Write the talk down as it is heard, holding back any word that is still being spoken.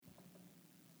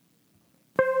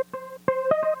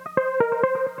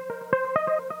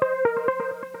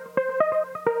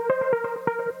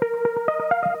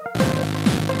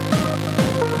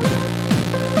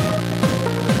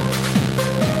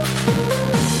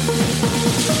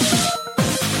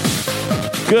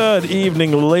Good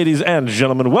evening, ladies and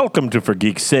gentlemen. Welcome to For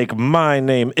Geek's Sake. My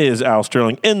name is Al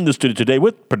Sterling, in the studio today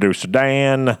with producer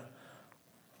Dan.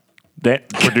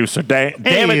 Producer Dan.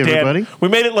 Damn it, Dan. Everybody. We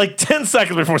made it like 10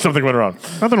 seconds before something went wrong.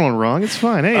 Nothing went wrong. It's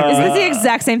fine. Hey, Is this the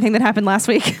exact same thing that happened last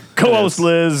week? Co-host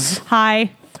Liz.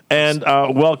 Hi. And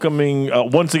welcoming,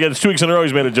 once again, it's 2 weeks in a row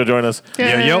he's made it to join us.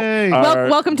 Yay.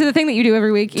 Welcome to the thing that you do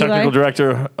every week, Eli. Technical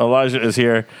director Elijah is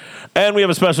here. And we have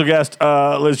a special guest.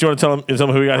 Liz, do you want to tell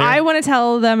them who we got here? I want to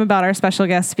tell them about our special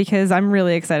guest because I'm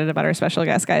really excited about our special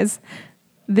guest, guys.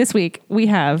 This week, we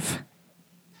have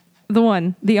the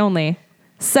one, the only,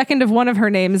 second of one of her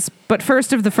names, but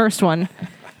first of the first one,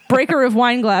 breaker of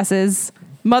wine glasses,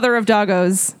 mother of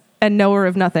doggos, and knower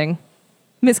of nothing.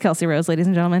 Miss Kelsey Rose, ladies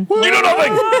and gentlemen. You know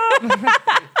nothing!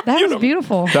 That was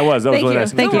beautiful. That was Thank really you.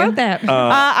 nice. Thank Who you. wrote that?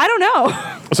 I don't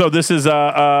know. So this is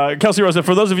Kelsey Rose.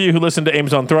 For those of you who listen to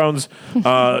Ames on Thrones,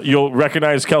 you'll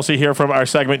recognize Kelsey here from our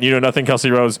segment, You Know Nothing,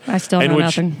 Kelsey Rose. I still in know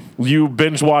which nothing. You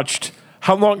binge watched.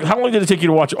 How long did it take you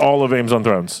to watch all of Ames on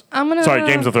Thrones? Sorry,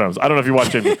 Games of Thrones. I don't know if you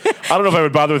watched it. I don't know if I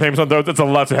would bother with Ames on Thrones. It's a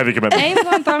lot of heavy commitment. Ames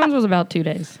on Thrones was about 2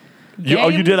 days.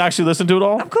 You did actually listen to it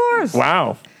all? Of course.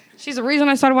 Wow. She's the reason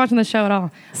I started watching the show at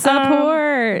all.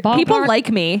 Support. ballpark. People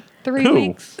like me. 3 Who?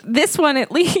 weeks. This one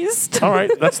at least. All right,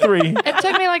 that's 3. It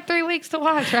took me like 3 weeks to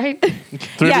watch, right?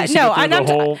 3 Yeah, weeks to no, get through I'm the not.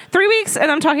 whole. 3 weeks,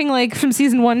 and I'm talking like from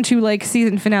season 1 to like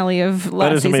season finale of last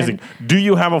That is season. amazing. Do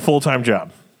you have a full-time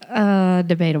job?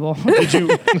 Debatable. Did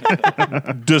you?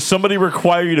 Does somebody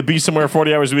require you to be somewhere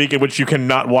 40 hours a week in which you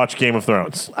cannot watch Game of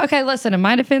Thrones? Okay, listen, in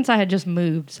my defense, I had just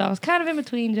moved, so I was kind of in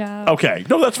between jobs. Okay,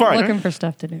 no, that's fine. Looking for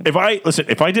stuff to do. If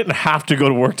I didn't have to go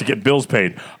to work to get bills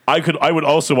paid, I would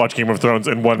also watch Game of Thrones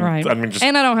in one. Right. I mean, just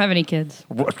And I don't have any kids.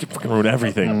 fucking ruin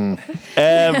everything.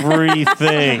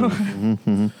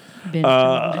 Everything. Binge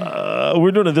watching.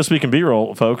 We're doing it This Week in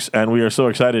B-Roll, folks, and we are so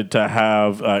excited to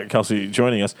have Kelsey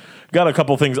joining us. Got a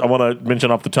couple things I want to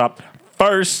mention off the top.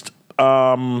 First,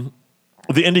 the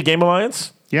Indie Game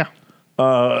Alliance. yeah.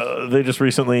 They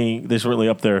recently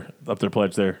upped their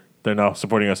pledge. They're now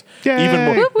supporting us. Yay. Even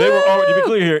more. They were already, to be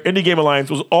clear here, Indie Game Alliance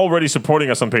was already supporting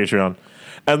us on Patreon.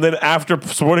 And then after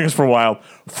supporting us for a while,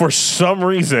 for some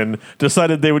reason,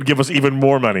 decided they would give us even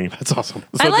more money. That's awesome.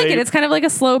 So I like it. It's kind of like a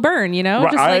slow burn, you know?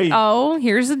 Right, Just like, oh,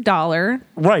 here's $1.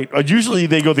 Right. Usually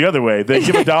they go the other way. They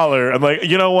give $1. I'm like,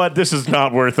 you know what? This is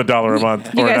not worth $1 a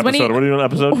month You or an guys, when episode. What are you doing, an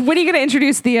episode? When are you going to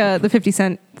introduce the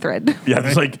 50-cent thread? Yeah,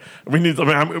 it's like we need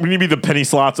to be the penny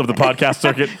slots of the podcast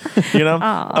circuit, you know.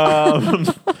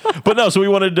 But no, so we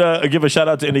wanted to give a shout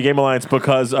out to Indie Game Alliance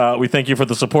because we thank you for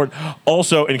the support.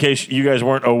 Also, in case you guys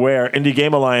weren't aware, Indie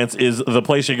Game Alliance is the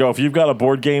place you go if you've got a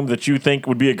board game that you think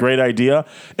would be a great idea.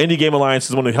 Indie Game Alliance is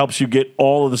the one who helps you get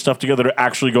all of the stuff together to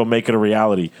actually go make it a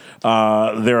reality.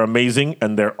 They're amazing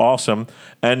and they're awesome.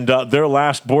 And their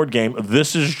last board game,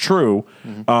 This Is True,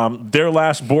 their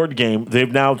last board game,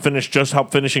 they've now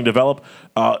helped finishing develop,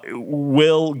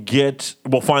 will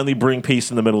finally bring peace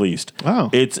in the Middle East. Oh.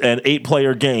 It's an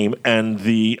 8-player game, and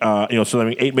so I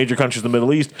mean 8 major countries in the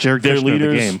Middle East. Jared their Kushner, the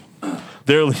leaders, game.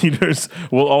 their leaders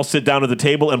will all sit down at the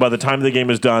table, and by the time the game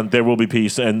is done, there will be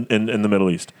peace in the Middle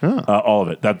East. All of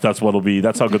it. That's what it'll be.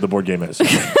 That's how good the board game is.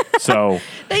 So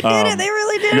They did it. They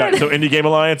really did yeah. it. So Indie Game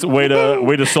Alliance, way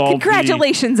to solve.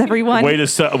 Congratulations, everyone. Way to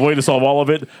solve all of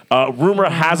it. Rumor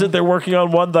has it they're working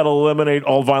on one that'll eliminate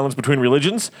all violence between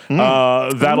religions.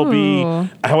 That'll be,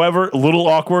 however, a little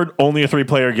awkward. Only a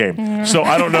 3-player game. So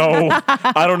I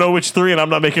don't know which 3, and I'm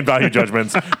not making value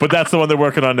judgments. But that's the one they're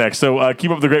working on next. So keep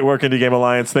up the great work, Indie Game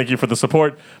Alliance. Thank you for the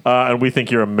support, and we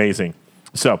think you're amazing.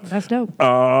 So That's dope.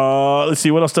 let's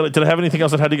see what else did I have anything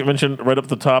else that had to get mentioned right up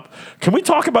the top? Can we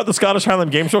talk about the Scottish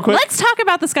Highland Games real quick? Let's talk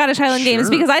about the Scottish Highland Games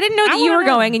because I didn't know that you were wanna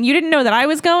know. going and you didn't know that I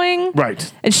was going.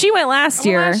 Right. And she went last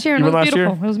year. Last year, and You it went was last year?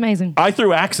 beautiful. It was amazing. I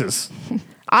threw axes.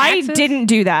 I Axes? didn't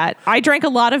do that. I drank a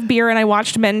lot of beer and I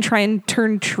watched men try and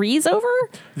turn trees over.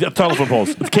 Yeah, telephone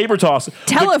poles. Caber toss.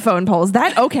 Telephone poles.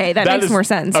 That makes is- more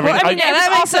sense. I mean, Well, I- it Yeah, was that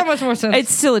makes also- so much more sense.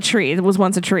 It's still a tree. It was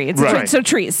once a tree. It's a Right. tree. So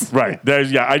trees. Right.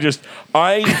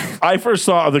 I first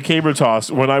saw the caber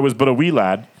toss when I was but a wee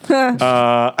lad. And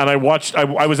I watched,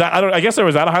 I guess I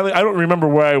was at a Highland. I don't remember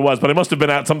where I was, but I must have been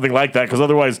at something like that because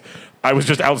otherwise I was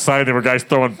just outside. There were guys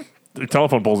throwing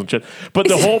telephone poles and shit. But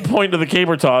the whole point of the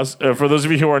caber toss, for those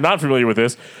of you who are not familiar with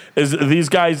this, is these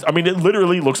guys, I mean, it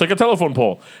literally looks like a telephone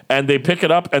pole. And they pick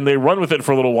it up and they run with it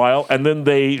for a little while and then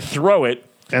they throw it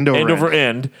End over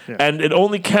end. Yeah. And it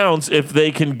only counts if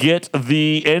they can get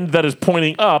the end that is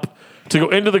pointing up to go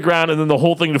into the ground and then the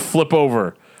whole thing to flip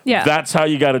over. Yeah. That's how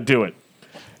you got to do it.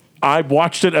 I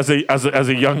watched it as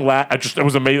a young lad. It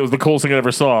was amazing. It was the coolest thing I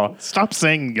ever saw. Stop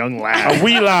saying young lad. A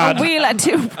wee lad. Wee lad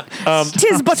too.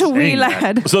 Tis but a wee saying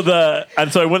that.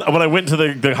 lad. So when I went to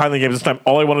the Highland Games this time,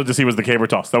 all I wanted to see was the caber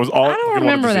toss. That was all I don't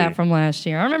remember that from last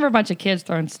year. I remember a bunch of kids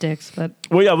throwing sticks, but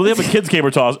Well, they have a kids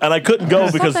caber toss, and I couldn't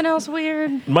go because something else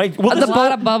weird. a A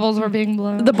lot of bubbles were being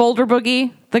blown. The boulder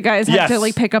boogie. The guys had Yes. to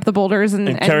like pick up the boulders and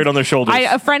carry it on their shoulders.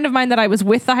 A friend of mine that I was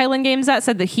with the Highland Games at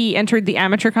said that he entered the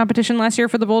amateur competition last year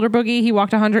for the boulder boogie. He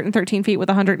walked 113 feet with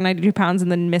 192 pounds and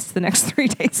then missed the next 3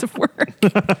 days of work.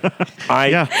 Can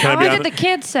I I be did honest? the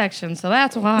kids section, so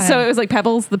that's why. So it was like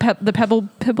pebbles, the pebble.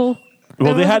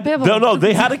 Well, they was a had bibble.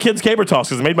 they had a kids caber toss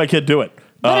because it made my kid do it.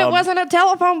 but it wasn't a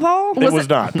telephone pole. It was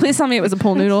not. Please tell me it was a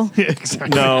pool noodle.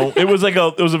 Exactly. No, it was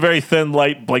a very thin,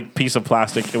 light, like piece of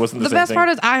plastic. It wasn't the, The same best thing. part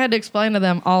is I had to explain to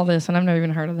them all this, and I've never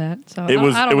even heard of that. So It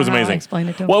was I don't it was know how I amazing. explained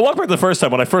it to them. Well, I walked back the first time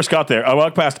when I first got there. I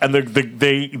walked past and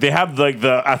they have like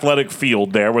the athletic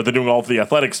field there where they're doing all of the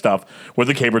athletic stuff where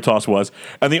the caber toss was.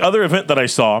 And the other event that I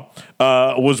saw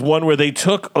was one where they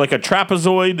took like a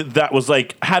trapezoid that was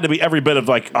like had to be every bit of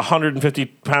like 150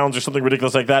 pounds or something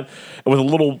ridiculous like that, with a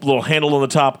little handle on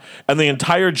the top, and the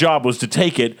entire job was to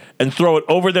take it and throw it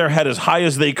over their head as high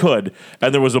as they could.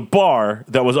 And there was a bar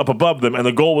that was up above them, and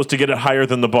the goal was to get it higher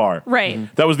than the bar.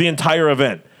 Right. That was the entire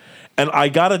event. And I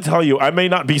got to tell you, I may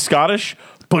not be Scottish,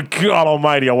 but God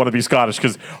almighty, I want to be Scottish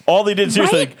because all they did,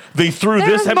 seriously, Right? they threw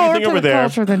There's this heavy more thing to over the there.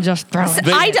 culture than just throwing.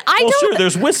 They- I well, don't- sure,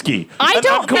 there's whiskey. I And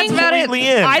don't I'm think completely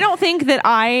in. I don't think that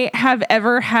I have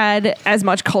ever had as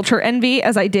much culture envy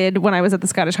as I did when I was at the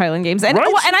Scottish Highland Games. And Right.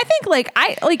 and I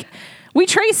think we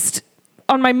traced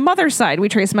on my mother's side, we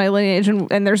traced my lineage,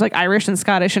 and there's like Irish and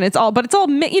Scottish, and it's all there's no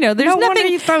nothing. wonder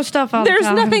you throw stuff out. There's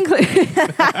nothing.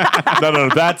 No,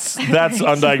 that's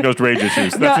undiagnosed rage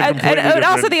issues. That's No, a and completely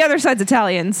also different- the other side's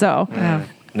Italian, so Yeah.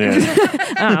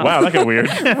 Yeah. Wow, that got weird.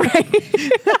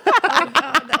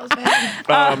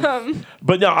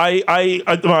 But no,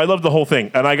 I loved the whole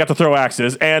thing, and I got to throw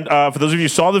axes. And for those of you who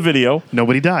saw the video,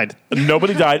 Nobody died.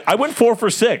 nobody died. I went 4 for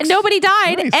 6. nobody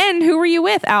died. Nice. And who were you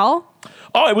with, Al?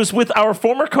 Oh, I was with our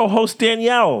former co-host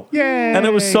Danielle. Yay. And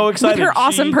it was so With exciting. her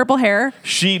awesome purple hair.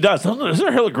 She does. Doesn't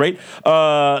her hair look great?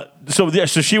 So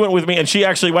she went with me, and she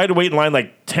actually, I had to wait in line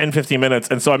like 10, 15 minutes,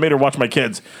 and so I made her watch my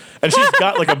kids. And she's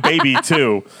got like a baby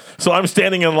too. So I'm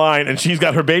standing in line, and she's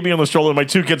got her baby on the stroller, and my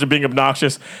 2 kids are being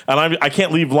obnoxious, and I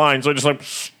can't leave line, so I just like,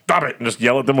 stop it, and just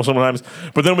yell at them sometimes.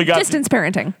 But then we got... Distance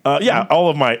parenting. yeah,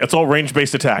 it's all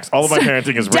range-based attacks. All of my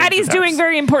parenting is range Daddy's attacks. doing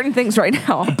very important things right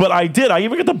now. But I did. I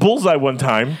even got the bullseye one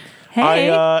time. Hey.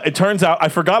 It turns out I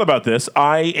forgot about this.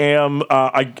 I'm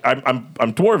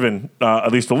dwarven,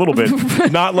 at least a little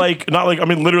bit. not like I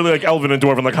mean literally like elven and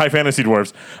dwarven, like high fantasy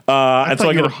dwarves. I And thought so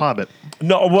I you get were Hobbit.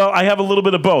 no. Well, I have a little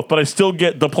bit of both, but I still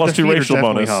get the plus The 2 feet are racial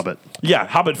definitely bonus. Hobbit. Yeah,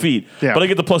 Hobbit feet. Yeah. But I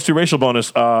get the plus 2 racial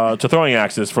bonus to throwing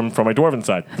axes from my dwarven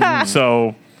side.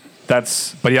 So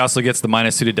that's But he also gets the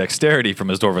minus 2 to dexterity from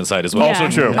his dwarven side as well. Yeah.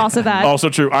 also true. Also that. Also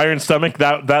true. Iron stomach.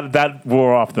 That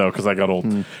wore off though because I got old.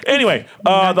 Anyway, the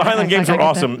Highland Games I were get that.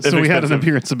 awesome. So we had an Inexpensive.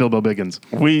 appearance of Bilbo Biggins.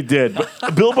 We did.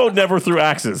 But Bilbo never threw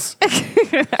axes.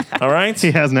 All right?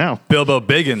 He has now. Bilbo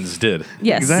Biggins did.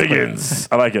 Yes. Exactly. Biggins.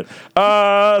 I like it.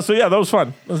 So yeah, that was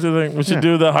fun. Let's do the thing. We should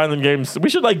do the Highland Games. We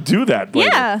should like do that. later.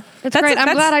 Yeah. It's great.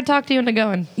 I'm glad I talked you into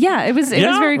going. Yeah, it was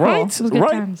Yeah, very cool. right? It was good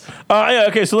right. times. Yeah,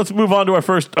 okay, so let's move on to our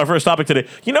first topic today.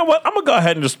 You know what? I'm gonna go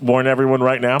ahead and just warn everyone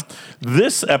right now.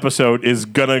 This episode is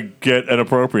gonna get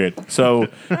inappropriate. So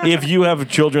if you have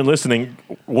children listening,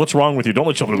 what's wrong with you? Don't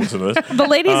let children listen to this. The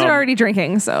ladies are already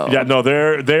drinking, so Yeah, no,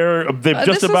 they've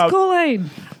just This about is Kool-Aid.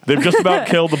 they've just about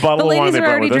killed the bottle The of wine ladies they are brought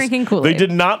already with us. drinking Kool-Aid. They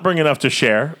did not bring enough to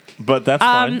share, but that's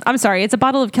fine. I'm sorry, it's a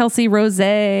bottle of Kelsey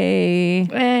Rosé.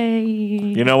 Hey.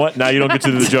 You know what? Now you don't get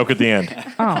to do the joke at the end.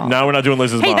 Now we're not doing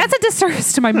Liz's Hey, mom. that's a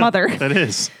disservice to my mother. That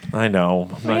is. I know.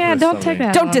 I'm not Yeah, gonna don't say take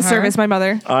that. Don't on disservice her. my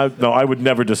mother. No, I would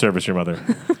never disservice your mother.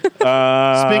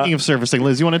 Speaking of servicing,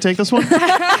 Liz, you want to take this one?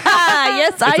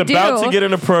 Yes, I It's do. about to get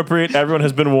inappropriate. Everyone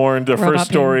has been warned. Our Robot first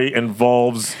story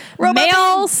involves.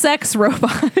 Male sex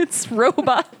robots.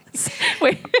 Robots.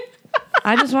 Wait.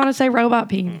 I just want to say robot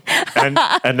pee. And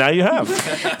now you have.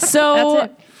 So,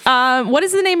 That's what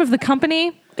is the name of the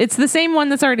company? It's the same one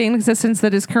that's already in existence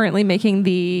that is currently making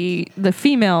the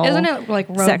female. Isn't it like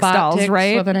robot sex dolls,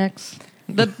 right? with an X?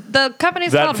 The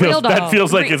company's That called Real Doll.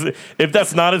 feels like if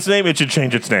that's not its name, it should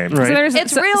change its name. Right. So there's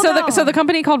It's so, Real so the, Doll. so the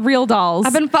company called Real Dolls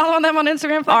I've been following them on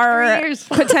Instagram for like are 3 years.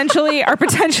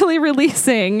 potentially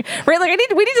releasing, right? Like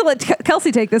we need to let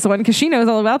Kelsey take this one because she knows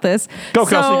all about this. Go,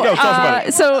 Kelsey, go, tell us about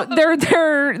it. So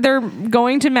they're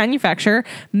going to manufacture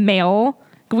male.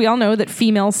 We all know that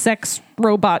female sex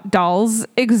robot dolls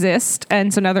exist,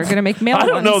 and so now they're going to make male I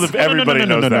don't know ones. that everybody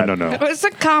knows that. No. It's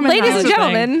a common Ladies and knowledge thing.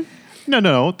 gentlemen.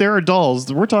 No. There are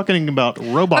dolls. We're talking about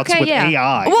robots Okay, with yeah.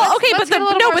 AI. Well, okay, let's but get a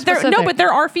little more specific.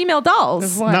 there are female dolls.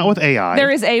 There's one. Not with AI. There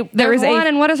is one,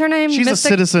 and what is her name? She's a Mystic-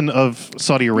 citizen of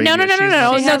Saudi Arabia. No. She's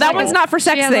She No, has that like one's a- not for she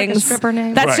sex has like a things. stripper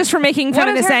name. That's Right. just for making What is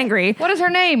feminists her- angry. What is her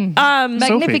name?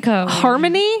 Magnifico.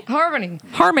 Harmony? Harmony.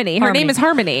 Harmony. Her name is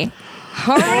Harmony.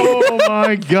 Oh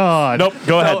my God. Nope.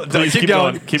 Go ahead. No, Please keep keep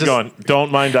going. going. Keep Just- going. Don't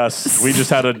mind us. We just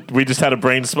had a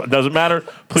brain. Doesn't matter.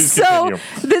 Please So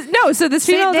continue. so this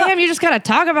See, female damn, you just gotta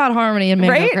talk about Harmony and make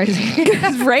Right? her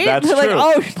crazy. right? That's They're like, true.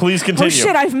 oh, Please continue. Oh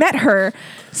shit, I've met her.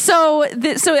 So and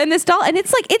this doll, and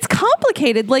it's like it's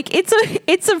complicated. Like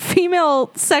it's a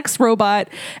female sex robot.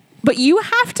 But you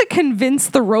have to convince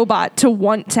the robot to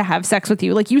want to have sex with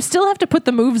you. Like you still have to put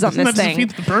the moves on Doesn't this that thing.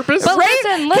 defeat the purpose? But Right?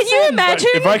 listen, Can you listen. imagine?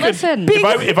 If I could, Listen.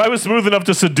 if I was smooth enough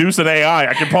to seduce an AI,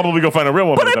 I could probably go find a real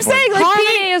woman. But at I'm that point. saying, like,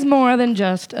 Harmony is more than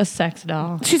just a sex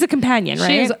doll. she's a companion, right?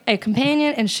 She is a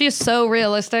companion, and she is so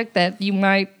realistic that you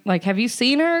might like. Have you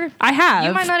seen her? I have.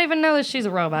 You might not even know that she's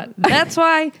a robot. That's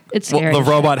why it's scary. Well,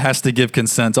 the robot has to give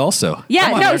consent also. Yeah,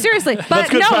 Come on, no, man. seriously. That's But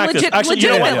good no, practice. Actually, you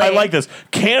know what? legitimately. I like this.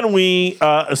 Can we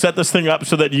set this thing up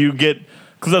so that you get,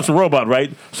 because that's a robot, right?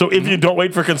 So if you don't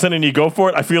wait for consent and you go for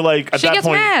it, I feel like at She that gets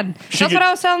point mad. That's what I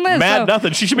was telling Liz. Mad So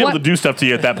nothing. She should be able what- to do stuff to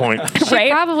you at that point. She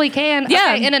Right? probably can.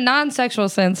 Yeah. Okay, in a non-sexual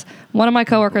sense, one of my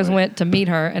coworkers went to meet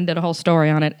her and did a whole story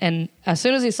on it. And as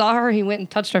soon as he saw her, he went and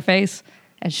touched her face,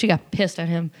 and she got pissed at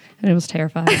him, and it was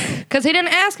terrifying because he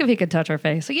didn't ask if he could touch her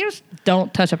face. So you just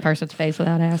don't touch a person's face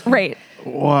without asking. Right.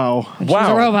 Wow. She's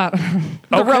a robot.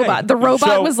 The robot. The robot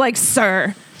So- was like,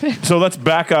 sir. So let's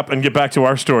back up and get back to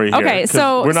our story here. Okay, 'cause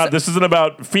so- we're not. This isn't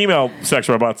about female sex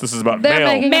robots. This is about They're male.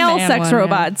 making- Male man sex one, yeah.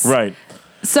 robots. Right.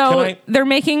 So Can I- they're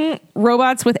making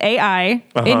robots with AI,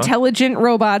 intelligent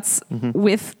robots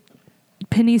with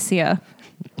Panacea,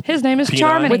 His name is Peni.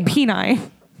 Charmony. with peni.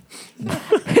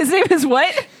 His name is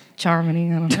what?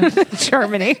 Charmony. I don't know.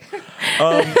 Germany.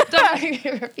 Don't make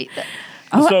me repeat that.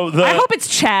 So the I hope it's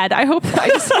Chad. I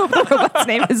just hope the robot's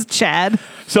name is Chad.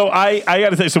 So I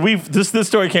got to say, so this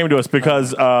story came to us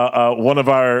because one of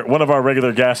our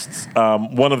regular guests,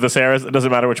 one of the Sarahs, it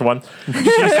doesn't matter which one, she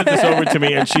sent this over to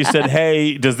me and she said,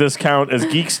 "Hey, does this count as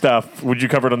geek stuff? Would you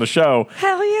cover it on the show?"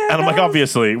 Hell yeah. And I'm like,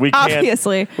 obviously, we can't.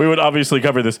 Obviously. We would obviously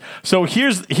cover this. So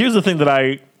here's the thing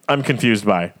that I'm confused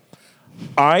by.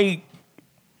 I'm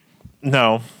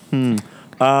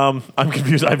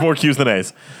confused. I have more Q's than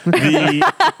A's.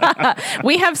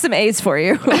 We have some A's for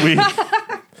you.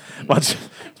 What's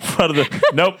part of the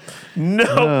nope.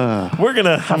 We're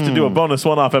gonna have to do a bonus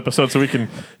one-off episode so we can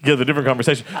get a different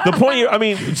conversation. The point here, I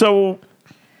mean, so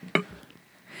Let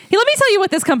me tell you what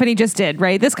this company just did,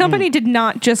 right? This company did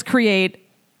not just create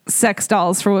sex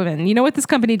dolls for women. You know what this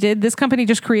company did? This company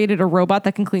just created a robot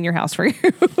that can clean your house for you.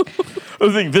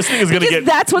 this thing is gonna Because get.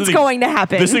 that's what's this thing- going to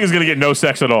happen. This thing is gonna get no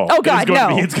sex at all. Oh, God, it's going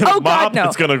no. To it's gonna Oh, mop. God, no.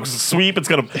 It's gonna sweep. It's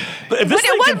gonna. If this But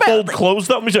thing what can about- fold clothes,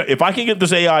 though, let me tell you, if I can get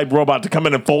this AI robot to come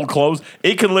in and fold clothes,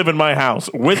 it can live in my house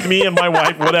with me and my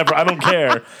wife, whatever. I don't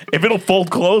care. If it'll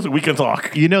fold clothes, we can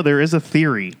talk. You know, there is a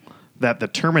theory that the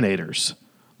Terminators,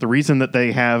 the reason that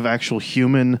they have actual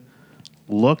human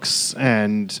looks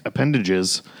and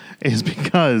appendages is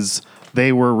because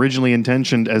they were originally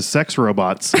intentioned as sex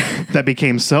robots that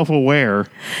became self-aware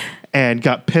and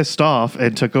got pissed off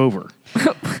and took over.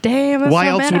 Damn. That's Why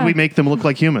so else meta. would we make them look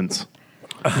like humans?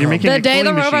 You're making The a day the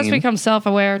killing robots machine. become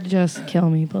self-aware, just kill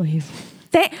me, please.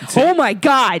 Oh my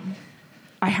God.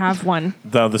 I have one.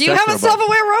 The Do you sex have a robot.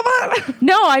 self-aware robot?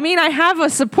 No, I mean, I have a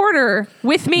supporter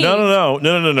with me.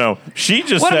 No. She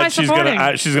just What am I said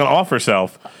supporting? she's gonna off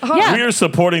herself. Yeah. We're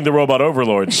supporting the robot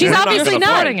overlord. She's We're not obviously gonna not.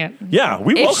 fight. Supporting it. Yeah,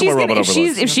 we welcome a robot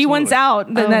overlord. if she wants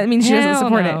out, then that means she doesn't hell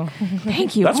support no. it.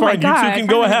 Thank you. That's oh my fine. You two God, can I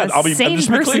go found ahead. a I'll be- sane just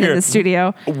be person clear. in the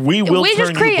studio. We will. We turn just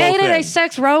you both created a in.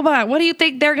 sex robot. What do you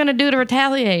think they're going to do to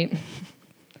retaliate?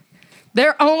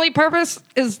 Their only purpose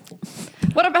is...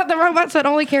 What about the robots that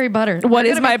only carry butter? What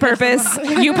is my purpose?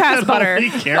 You pass butter. Only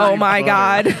carry Oh my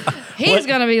butter. God. He's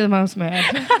going to be the most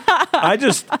mad.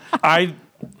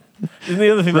 And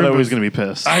the other thing that I Roomba's was going to be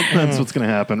pissed. That's what's going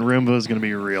to happen. Roomba's going to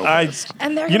be real pissed.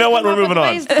 And they're you know what? gonna We're come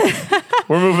moving up on. with ways-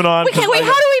 We're moving on. Wait, how do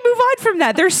we move on from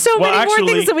that? There's so Well, many more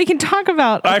actually- things that we can talk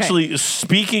about. Okay. Actually,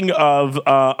 speaking of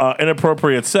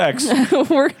inappropriate sex, We're talking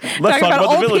talk about about the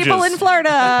old people villages. in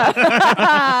Florida.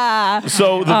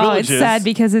 so the Oh, villages. it's sad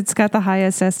because it's got the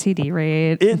highest STD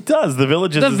rate. It does. The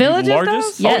villages. The is Villages the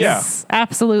largest. does? Oh, yeah. Yes,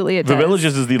 absolutely it The does.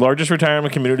 Villages is the largest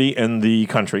retirement community in the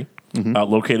country,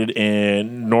 located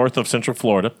in north of Central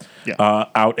Florida, Yeah.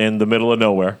 out in the middle of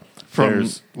nowhere. From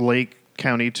There's Lake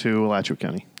County to Alachua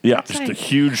County. Yeah, just a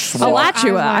huge swath.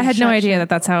 Alachua. I had no idea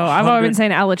that's how. I've always been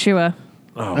saying Alachua.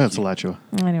 That's Alachua.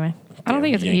 Anyway, I don't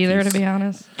think it's Yankees. either, to be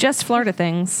honest. just Florida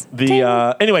things.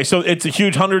 Anyway, so it's a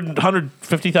huge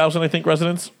 150,000, I think,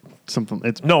 residents. Something.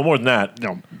 It's No, more than that.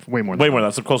 no, way more. Way more than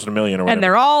that. So closer to a million or whatever. And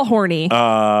they're all horny. They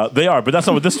are, but that's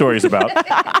not what this story is about.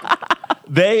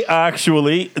 They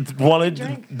actually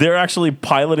they're actually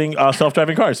piloting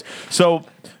self-driving cars. So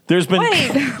there's been.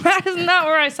 Wait, that is not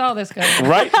where I saw this go.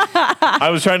 Right? I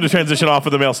was trying to transition off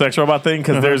of the male sex robot thing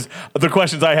because there's the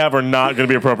questions I have are not going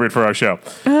to be appropriate for our show.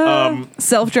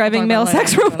 Self-driving male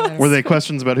sex robot. Were they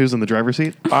questions about who's in the driver's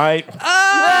seat? I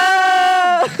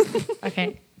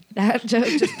Okay. That joke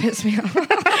just pissed me off.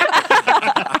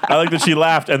 like that she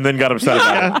laughed and then got upset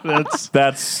about it.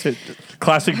 That's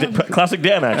classic Dan,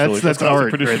 actually. That's classic art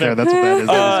producer right there. Dan. That's what that is.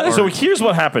 That is So art. here's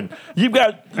what happened. You've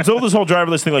got this whole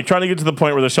driverless thing, like trying to get to the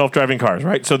point where there's self-driving cars,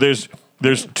 right? So there's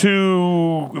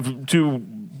two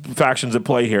factions at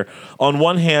play here. On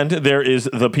one hand, there is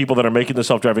the people that are making the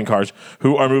self-driving cars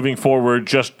who are moving forward,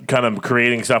 just kind of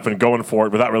creating stuff and going for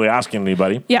it without really asking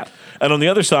anybody. Yeah. And on the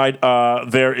other side,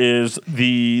 there is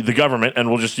the government, and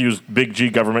we'll just use big G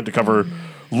government to cover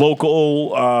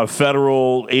local,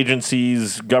 federal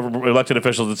agencies, government, elected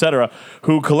officials, etc.,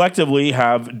 who collectively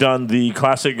have done the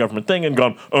classic government thing and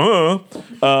gone,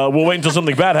 we'll wait until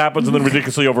something bad happens and then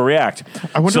ridiculously overreact.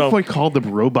 I wonder So- if we called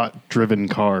them robot-driven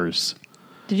cars.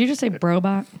 Did you just say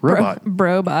brobot? Robot.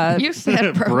 Brobot. You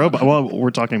said brobot. Robot. Well,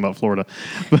 we're talking about Florida.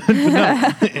 But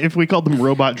no, if we called them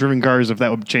robot-driven cars, if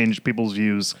that would change people's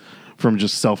views from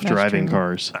just self-driving true.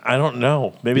 cars. I don't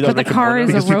know. Maybe that But would the make it car more is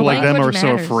a Because people like robot. them are Language so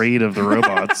matters. afraid of the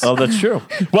robots. Oh, that's true.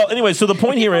 Well, anyway, so the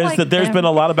point here People is like that there's them. been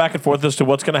a lot of back and forth as to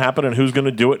what's going to happen and who's going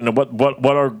to do it and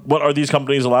what are these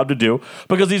companies allowed to do,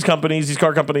 because these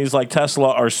car companies like Tesla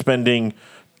are spending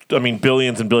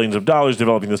billions and billions of dollars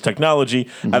developing this technology,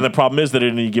 and the problem is that at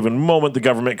any given moment the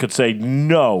government could say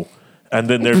no, and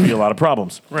then there'd be a lot of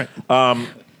problems. Right.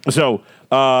 So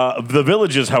the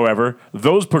Villages, however,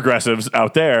 those progressives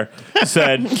out there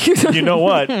said, you know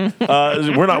what?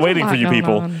 We're not waiting for you going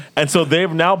people. on. And so they're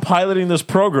now piloting this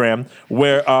program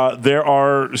where there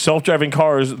are self-driving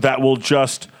cars that will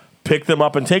just pick them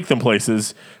up and take them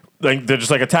places. Like, they're just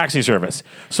like a taxi service.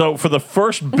 So for the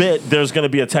first bit, there's going to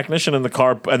be a technician in the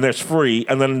car, and there's free.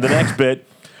 And then the next bit,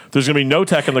 there's going to be no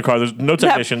tech in the car. There's no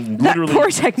technician. That literally,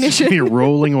 poor technician. Be a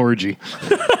rolling orgy.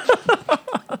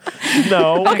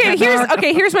 no. Okay,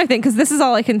 here's my thing, because this is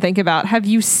all I can think about. Have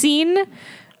you seen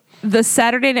the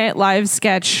Saturday Night Live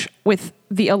sketch with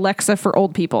the Alexa for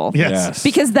old people? Yes.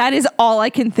 Because that is all I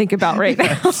can think about right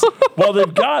now. Well,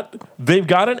 they've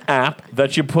got an app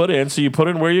that you put in, so you put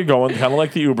in where you're going, kind of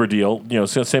like the Uber deal. You know,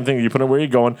 so same thing. You put in where you're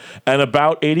going, and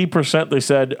about 80%, they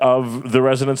said, of the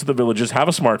residents of the Villages have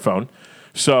a smartphone.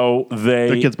 So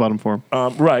The kids bought them for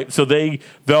them. right. So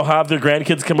they'll have their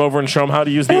grandkids come over and show them how to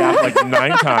use the app like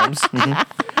 9 times.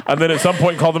 And then at some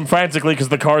point call them frantically because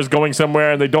the car is going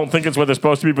somewhere and they don't think it's where they're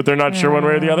supposed to be, but they're not sure one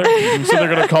way or the other. So they're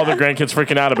going to call their grandkids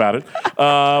freaking out about it. But Now,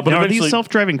 are eventually, these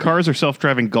self-driving cars or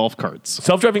self-driving golf carts?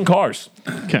 self-driving cars.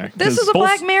 Okay. This is a both-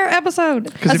 Black Mirror episode. A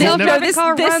if you've self-driving never-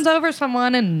 car this- runs over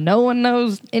someone and no one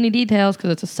knows any details because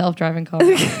it's a self-driving car.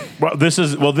 Well,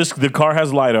 the car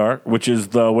has LiDAR, which is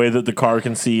the way that the car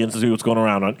can see and see what's going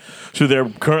around on. So they're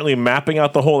currently mapping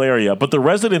out the whole area, but the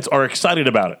residents are excited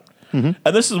about it. And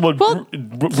this is what Well,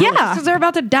 really- yeah. Because they're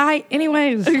about to die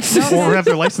anyways. Or have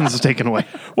their licenses taken away.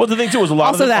 Well, the thing too is a lot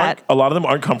Also of them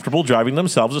aren't comfortable driving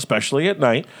themselves, especially at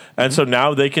night, and so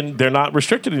now they're not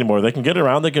restricted anymore. They can get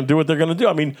around. They can do what they're going to do.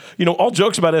 I mean, all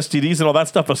jokes about STDs and all that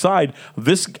stuff aside,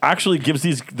 this actually gives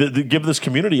give this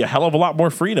community a hell of a lot more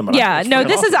freedom. And I Yeah, think it's no, freaking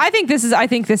this is. awesome. I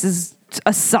think this is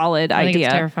a solid I think idea.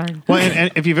 it's terrifying. Well,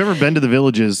 and if you've ever been to the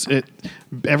Villages,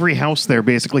 every house there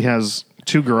basically has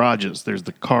 2 garages. There's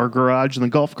the car garage and the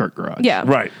golf cart garage. Yeah.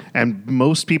 Right. And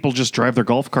most people just drive their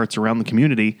golf carts around the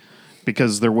community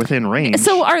because they're within range.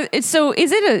 So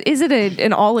is it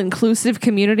an all inclusive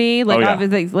community? Like Oh, yeah.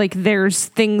 obviously, like there's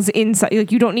things inside.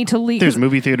 Like you don't need to leave. there's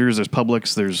movie theaters, there's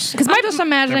Publix, there's Because I'm just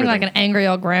imagining like an angry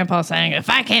old grandpa saying, "If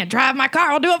I can't drive my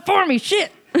car, I'll do it for me."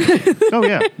 Shit. oh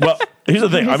yeah, Well, here's the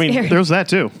thing. I mean, Scary. there's that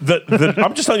too.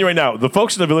 I'm just telling you right now, the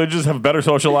folks in the Villages have better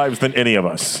social lives than any of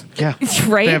us. Yeah,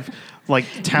 Right? They have like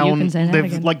town. can say that They have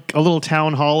again. like a little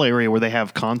town hall area where they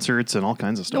have concerts and all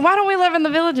kinds of stuff. Why don't we live in the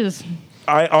villages?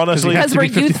 I honestly, You have Because to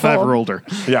be we're 55 youthful. or older.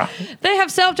 yeah. They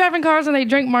have self-driving cars and they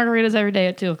drink margaritas every day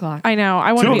at 2:00. I know.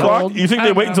 I want to 2 be o'clock? old. You think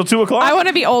they wait until 2 o'clock? I want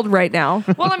to be old right now.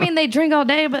 Well, I mean, they drink all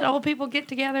day, but old people get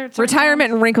together. At certain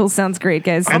Retirement and wrinkles sounds great,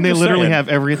 guys. And they just literally saying. have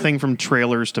everything from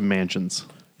trailers to mansions.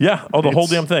 Yeah. Oh, the whole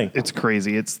It's- damn thing. It's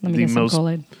crazy. It's Let me the get some most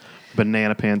Kool-Aid.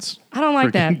 banana pants. I don't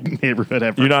like that. freaking neighborhood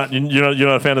ever. You're not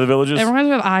a fan of the Villages? It reminds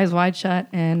me of Eyes Wide Shut,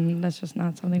 and that's just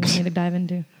not something we need to dive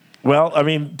into. Well, I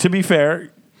mean, to be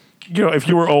fair, if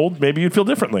you were old, maybe you'd feel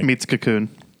differently. Meets Cocoon.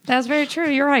 That's very true.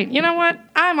 You're right. You know what?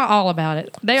 I'm all about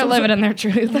it. They are living in their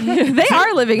truth. They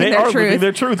are living in They their are living truth.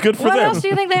 their truth. Good for What them. else do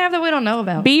you think they have that we don't know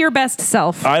about? Be your best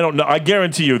self. I don't know. I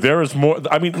guarantee you, there is more.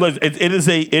 I mean, look, it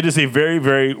is a very,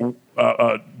 very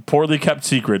poorly kept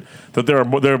secret that there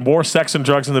are more sex and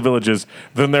drugs in the Villages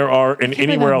than there are in believe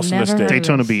anywhere I've else in the never heard state. of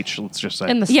Daytona this. Beach, let's just say.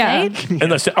 In the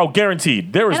Yeah. state?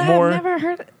 Guaranteed. There is And more. I've never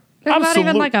heard. There's not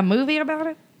even like a movie about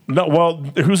it. No, well,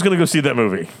 who's going to go see that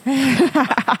movie?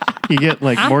 You get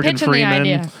like I'm Morgan pitching the Freeman.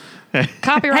 idea.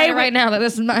 Copyright Hey, it right now that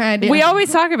this is my idea. We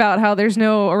always talk about how there's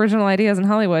no original ideas in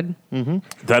Hollywood.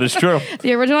 That is true.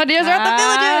 the original ideas are at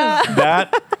the Villages.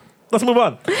 That. Let's move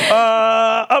on.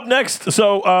 Up next,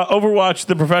 so Overwatch,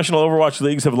 the professional Overwatch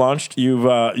leagues have launched.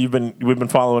 We've been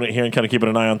following it here and kind of keeping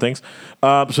an eye on things.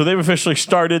 So they've officially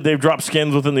started. They've dropped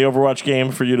skins within the Overwatch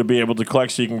game for you to be able to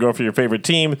collect, so you can go for your favorite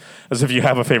team, as if you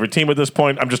have a favorite team at this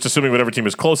point. I'm just assuming whatever team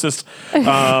is closest.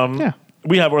 Yeah.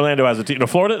 We have Orlando has a team. No,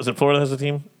 Florida. Is it Florida has a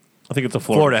team? I think it's a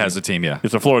Florida. Florida team. has a team, yeah.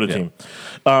 It's a Florida team.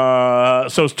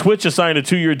 So Twitch has signed a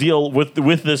 2-year deal with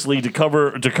this league to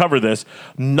cover this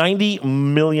 $90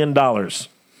 million.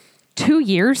 2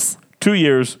 years? 2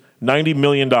 years, $90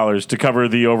 million to cover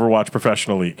the Overwatch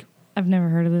Professional League. I've never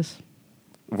heard of this.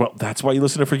 Well, that's why you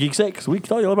listen to For Geek's Sake, because we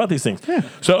tell you all about these things. Yeah.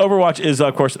 So Overwatch is,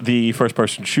 of course, the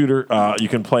first-person shooter. You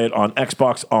can play it on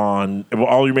Xbox, on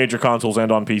all your major consoles,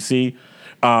 and on PC.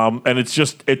 And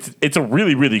it's a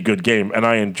really, really good game, and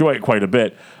I enjoy it quite a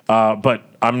bit. But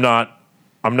I'm not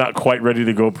quite ready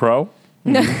to go pro.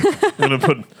 I'm going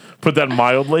to put that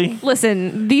mildly.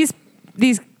 Listen, these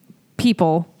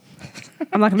people.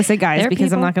 I'm not going to say guys They're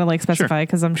because I'm people? not going to specify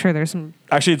because I'm sure there's some.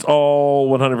 Actually, it's all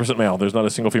 100% male. There's not a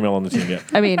single female on the team yet,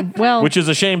 I mean, well. which is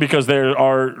a shame because there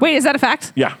are. Wait, is that a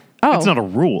fact? Yeah. Oh, It's not a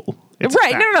rule. It's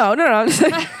right. a fact.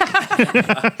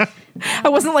 No. I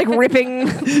wasn't like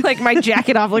ripping like my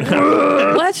jacket off. Like,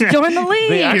 Let's join the league.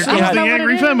 They Here actually comes had- the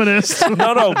angry feminist.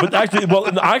 No, but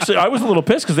actually, I was a little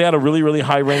pissed because they had a really, really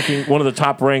high ranking. One of the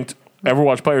top ranked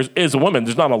Overwatch players is a woman.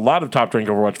 There's not a lot of top ranked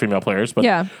Overwatch female players, but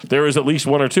Yeah. there is at least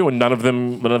one or two, and none of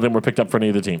them were picked up for any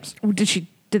of the teams.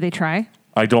 did they try?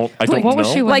 I don't what know. was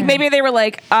she Like maybe they were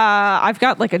like, I've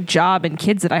got like a job and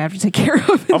kids that I have to take care of.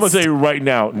 I'm gonna tell you right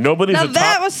now, nobody's Now a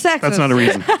that top. was sexist. That's not a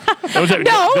reason. No,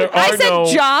 I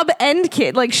said job and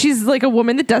kid. Like she's like a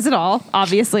woman that does it all,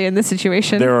 obviously, in this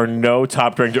situation. There are no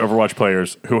top ranked Overwatch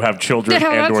players who have children Yeah,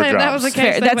 and I'd or say jobs. that was the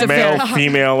Fair. case. That's a Male, fair-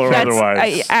 female, or That's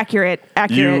otherwise. accurate.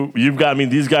 You've got. I mean,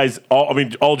 these guys.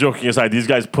 All joking aside, these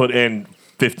guys put in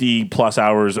 50 plus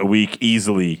hours a week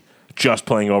easily just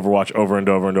playing Overwatch over and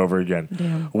over and over again.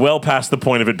 Damn. Well past the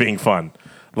point of it being fun.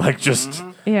 Like just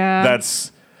Yeah.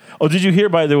 that's. Oh, did you hear,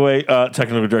 by the way,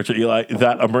 technical director Eli,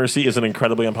 that Mercy is an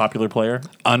incredibly unpopular player?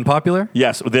 Unpopular?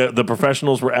 Yes, the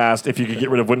professionals were asked if you could get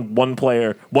rid of one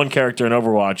character in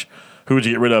Overwatch, who would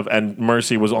you get rid of? And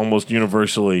Mercy was almost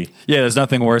universally. Yeah, there's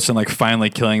nothing worse than like finally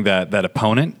killing that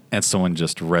opponent and someone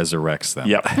just resurrects them.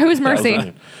 Yep. Who's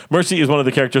Mercy? Mercy is one of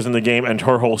the characters in the game, and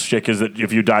her whole shtick is that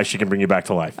if you die, she can bring you back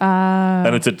to life.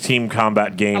 And it's a team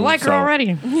combat game. I like her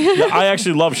already. Yeah, I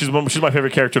actually love. She's my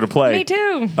favorite character to play. Me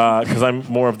too. Because I'm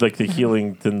more of like the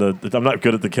healing than I'm not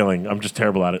good at the killing. I'm just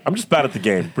terrible at it. I'm just bad at the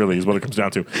game. Really, is what it comes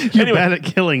down to. You're Anyway, bad at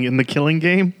killing in the killing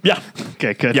game? yeah,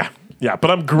 Okay, good. yeah.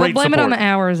 But I'm great. Well, blame it on support. the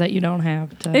hours that you don't have.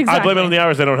 To Exactly. I blame it on the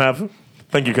hours they don't have.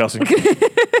 Thank you, Kelsey.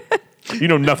 You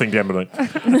know nothing, damn it.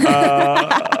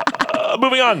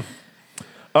 Moving on.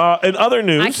 In other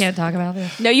news, I can't talk about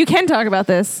this. No, you can talk about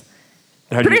this.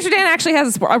 How do you- Producer Dan actually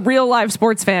has a real live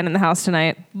sports fan in the house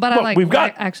tonight. But Well, we've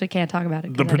got- I actually can't talk about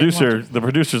it. the 'cause I didn't watch it. the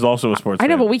producer's also a sports. I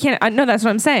know, fan. but we can't. No, that's what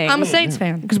I'm saying. I'm a Saints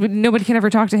fan. Because nobody can ever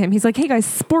talk to him. He's like, "Hey guys,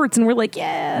 sports," and we're like,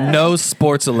 "Yeah." No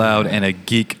sports allowed in a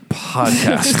geek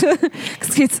podcast.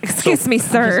 Excuse me, I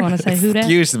just sir. want to say who that.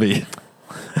 Excuse me.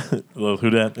 Little who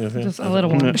dat? Just a little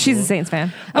one. She's a Saints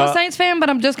fan. I'm a Saints fan, but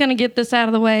I'm just going to get this out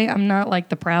of the way. I'm not like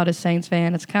the proudest Saints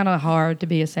fan. It's kind of hard to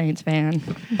be a Saints fan.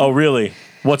 Oh, really?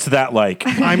 What's that like?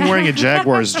 I'm wearing a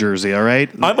Jaguars jersey, all right?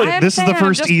 I'm like, I This is the understand, I'm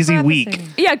first just easy week.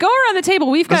 prefacing. Yeah, go around the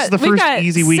table. We've This got is the we've first got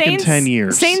easy week in Saints, 10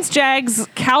 years. Saints, Jags,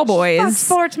 Fuck Cowboys.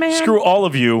 sports, man. Screw all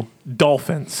of you,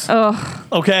 Dolphins. Ugh.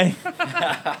 Okay.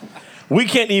 We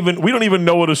don't even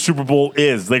know what a Super Bowl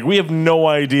is. Like, we have no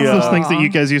idea. Those things that you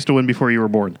guys used to win before you were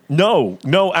born. No,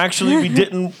 actually, we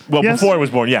didn't. Well, Yes. before I was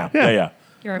born, yeah. Yeah.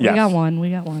 You're right. Yes. We got one. We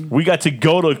got one. We got to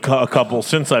go to a couple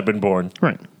since I've been born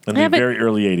Right. in Yeah, the but very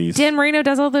early 80s. Dan Marino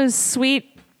does all those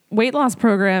sweet weight loss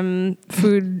program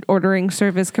food ordering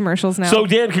service commercials now. So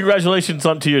Dan, congratulations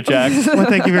on to your Jags. Well,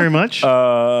 thank you very much.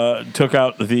 Took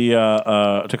out the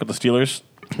Steelers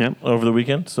Yep. over the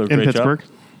weekend. So In great Pittsburgh. job.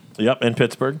 Yep, in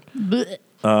Pittsburgh.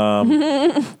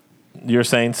 Your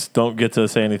Saints don't get to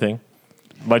say anything.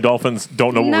 My Dolphins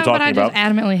don't know what No, we're but talking I just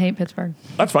about. adamantly hate Pittsburgh.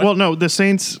 That's fine. Well, no, the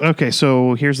Saints. Okay,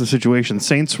 so here's the situation.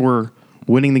 Saints were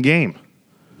winning the game.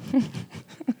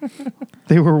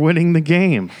 They were winning the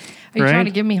game. Are you right? trying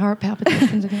to give me heart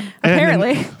palpitations again? And then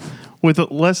Apparently. with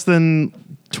less than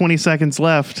 20 seconds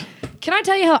left. Can I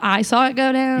tell you how I saw it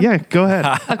go down? Yeah, go ahead.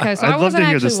 Okay, so I'd I love wasn't to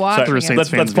hear actually this watching through a it. Saints let's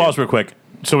fans pause view. real quick.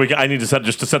 So I need to set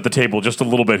the table just a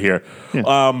little bit here. Yeah.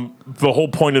 The whole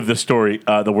point of this story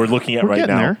that we're looking at We're right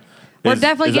getting now. there. We're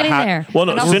definitely getting there. Well,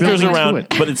 no, And it I'll centers building around, to it.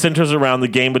 but it centers around the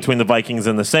game between the Vikings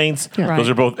and the Saints. Yeah. Those Right.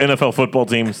 are both NFL football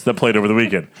teams that played over the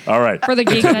weekend. All right. For the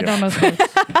geek that don't know sports.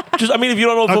 If you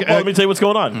don't know football, let me tell you what's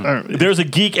going on. right. There's a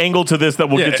geek angle to this that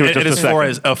we'll get to in it just a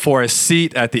is second. for a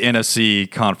seat at the NFC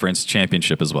Conference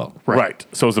Championship as well. Right.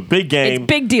 So it's a big game. It's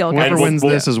big deal, guys. Whoever And wins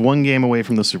we'll- this is one game away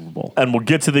from the Super Bowl. And we'll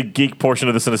get to the geek portion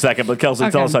of this in a second. But Kelsey,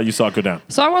 tell Okay. us how you saw it go down.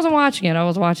 So I wasn't watching it. I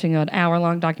was watching an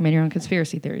hour-long documentary on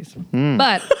conspiracy theories.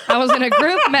 But I was in a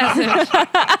group message.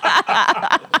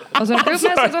 I was in a group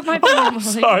message with my family.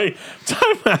 Sorry.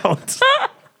 Time out.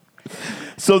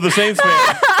 So the Saints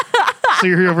fan. So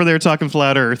you're over there talking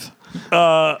flat Earth.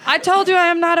 I told you I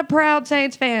am not a proud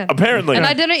Saints fan. Apparently. And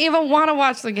I didn't even want to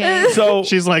watch the game. So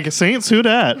She's like, Saints, who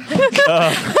dat?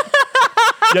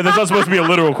 yeah, that's not supposed to be a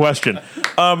literal question.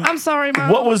 I'm sorry, Mom.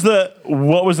 What was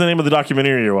the name of the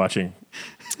documentary you're watching?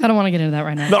 I don't want to get into that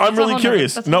right now. No, I'm That's a really whole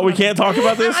curious. that's a No, whole we nother- can't talk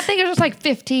about this. I think it was just like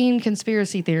 15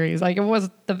 conspiracy theories. Like it was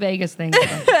the vaguest thing.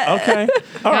 Okay.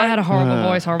 All I right. had a horrible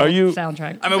voice, horrible Are you-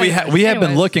 soundtrack. I mean, we have been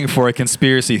Anyways, looking for a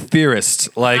conspiracy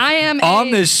theorist like I am on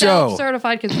a this show.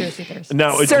 self-certified conspiracy theorist.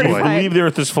 Now, do you Certified. believe the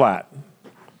Earth is flat?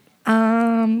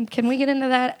 Can we get into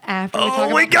that after we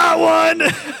talk about got one.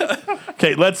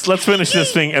 Okay, let's finish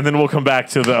this thing and then we'll come back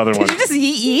to the other one. Did you just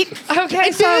eat?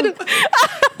 Okay, so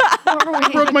what are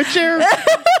we, Broke my chair.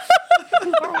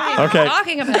 Okay.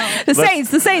 talking about? The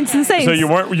Saints. So you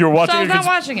were watching. So I was not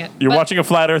watching it. You're but watching a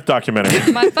flat Earth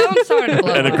documentary My phone started to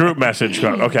blow and a up. group message.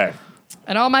 Okay.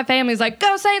 And all my family's like,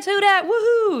 go Saints, who dat?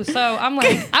 Woohoo! So I'm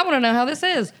like, I want to know how this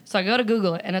is. So I go to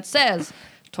Google it, and it says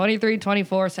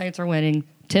 23-24, Saints are winning,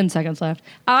 10 seconds left.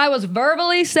 I was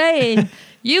verbally saying,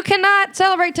 you cannot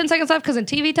celebrate 10 seconds left because in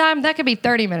TV time, that could be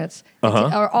 30 minutes.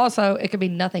 Or also, it could be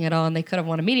nothing at all, and they could have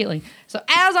won immediately. So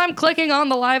as I'm clicking on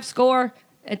the live score,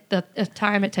 the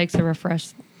time it takes to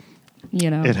refresh,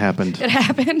 It happened. it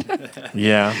happened.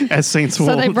 Yeah. As Saints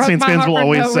So they broke Saints my fans heart will for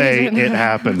always no say, reason. it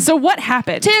happened. So what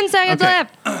happened? 10 seconds Okay.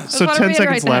 left. Just So wanna 10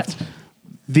 reiterate seconds that. left.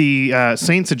 The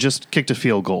Saints had just kicked a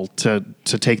field goal to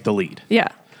take the lead. Yeah.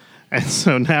 And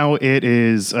so now it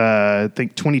is, I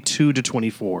think,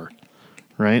 22-24,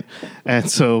 right? And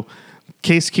so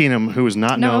Case Keenum, who is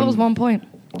not No, known. it was 1 point.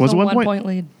 Was it 1 point? 1 point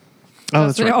lead. Oh,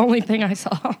 That's that's the right. only thing I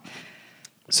saw.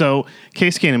 So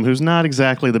Case Keenum, who's not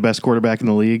exactly the best quarterback in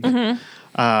the league,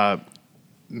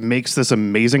 makes this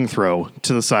amazing throw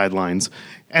to the sidelines.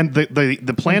 And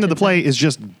the plan of the play is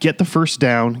just get the first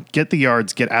down, get the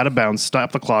yards, get out of bounds,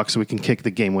 stop the clock so we can kick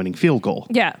the game-winning field goal.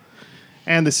 Yeah.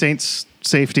 And the Saints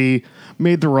safety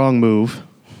made the wrong move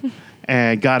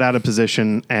and got out of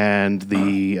position, and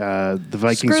the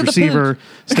Vikings Screw the receiver,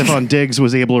 Stephon Diggs,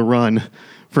 was able to run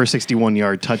for a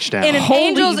 61-yard touchdown. In an Holy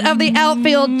Angels of the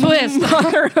outfield twist.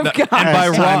 Mother of God.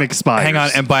 As time expires. Hang on,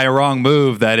 and by a wrong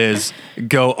move, that is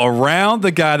go around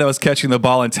the guy that was catching the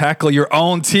ball and tackle your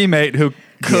own teammate who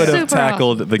could have Super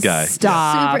tackled the guy.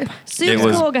 Stop.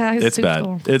 Super cool, guys. It's Super bad.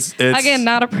 Cool. It's Again,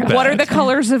 not a pro. bad. What are the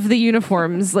colors of the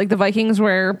uniforms? Like the Vikings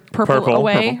wear purple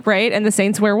away, Purple. right? And the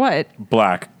Saints wear what?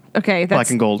 Black. Okay, that's Black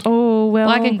and gold. Oh well,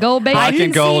 Black and gold, baby. black can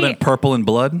and gold see- and purple and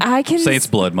blood? I can Saints s-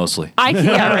 blood mostly.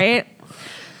 Yeah, right.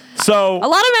 So A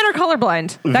lot of men are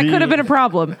colorblind. That could have been a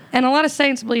problem. And a lot of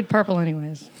Saints bleed purple,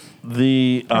 anyways.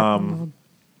 the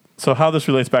so how this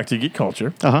relates back to geek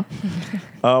culture? Uh-huh.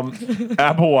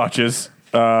 Apple Watches.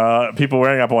 People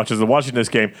wearing Apple Watches and watching this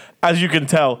game. As you can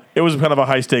tell, it was kind of a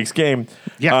high stakes game.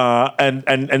 Yeah.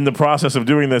 And the process of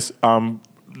doing this,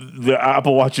 the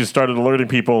Apple Watches started alerting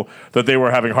people that they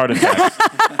were having heart attacks.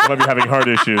 They might be having heart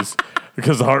issues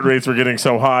because the heart rates were getting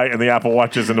so high, and the Apple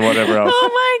Watches and whatever else. Oh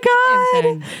my god!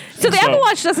 Insane. So the So- Apple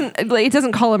Watch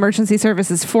doesn't call emergency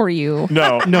services for you.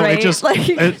 No, No, Right? it just Like-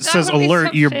 it says would be alert.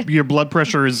 some Your shit. your blood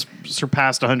pressure is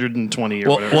surpassed 120 or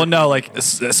whatever. Well, no, like,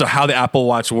 so how the Apple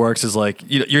Watch works is like,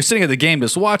 you're sitting at the game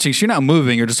just watching, so you're not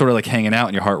moving, you're just sort of like hanging out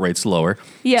and your heart rate's lower.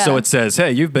 Yeah. So it says,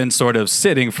 hey, you've been sort of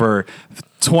sitting for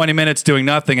 20 minutes doing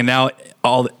nothing, and now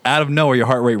all out of nowhere your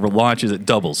heart rate launches, it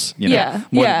doubles. You know? Yeah,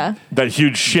 More- yeah. That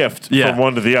huge shift Yeah. from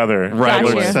one to the other. Right.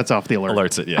 Gotcha. Alerts, Sets off the alert.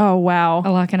 alerts it. Yeah. Oh wow, A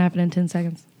lot can happen in 10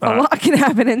 seconds. a lot can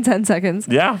happen in 10 seconds.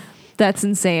 Yeah. That's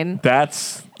insane.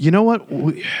 That's You know what?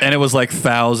 And it was like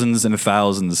thousands and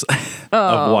thousands of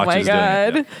Oh watches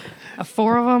my doing it. god.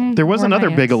 4 of them. There was were another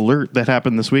my big aunts. alert that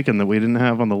happened this weekend that we didn't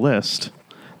have on the list.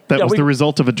 That Yeah, was we- the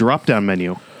result of a drop-down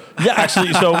menu. yeah.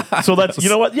 Actually, so let's you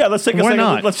know what? Yeah, let's take a Why second.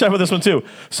 not? Let's chat about this one too.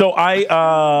 So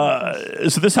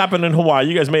so this happened in Hawaii.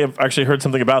 You guys may have actually heard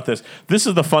something about this. This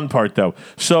is the fun part though.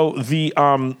 So the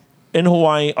in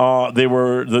Hawaii,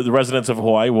 the residents of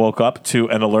Hawaii woke up to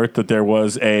an alert that there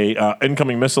was a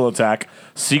incoming missile attack.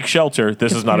 Seek shelter.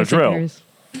 This is not a drill. Conspiracy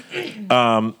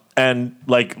theories. And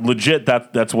like legit,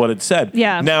 that's what it said.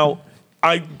 Yeah. Now,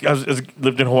 I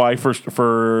lived in Hawaii for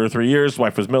 3 years.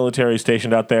 Wife was military,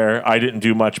 stationed out there. I didn't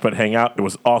do much but hang out. It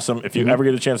was awesome. If you ever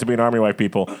get a chance to be an Army wife,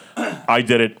 people, I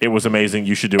did it. It was amazing.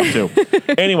 You should do it too.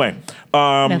 Anyway,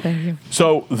 No, thank you.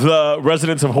 so the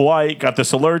residents of Hawaii got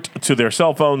this alert to their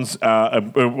cell phones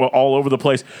all over the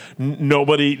place.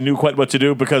 Nobody knew quite what to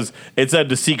do because it said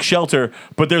to seek shelter,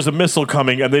 but there's a missile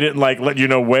coming, and they didn't let you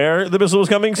know where the missile was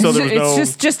coming. So there was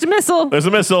It's just a missile. there's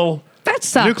a missile. That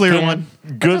sucks. Nuclear man. one.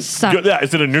 Good, just sucks. good. Yeah,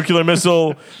 is it a nuclear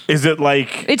missile? Is it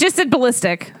like? It just said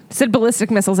ballistic. It said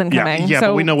ballistic missiles incoming. Yeah, so,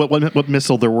 but we know what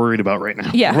missile they're worried about right now.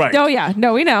 Yeah. Right. Oh yeah.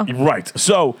 No, we know. Right.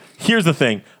 So here's the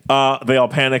thing. They all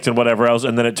panicked and whatever else,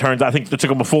 and then it turns. I think it took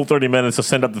them a full 30 minutes to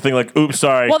send up the thing. Like, oops,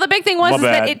 sorry. Well, the big thing was My is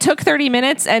that bad. it took 30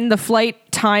 minutes, and the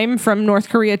flight time from North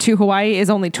Korea to Hawaii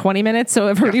is only 20 minutes. So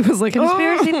everybody was like,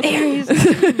 Conspiracy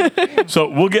theories. So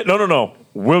we'll get no.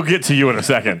 We'll get to you in a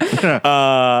second. What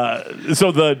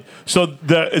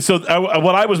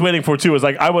I was waiting for too is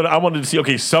like I wanted to see,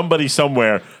 okay, somebody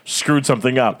somewhere screwed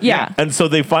something up. Yeah. And so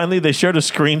they shared a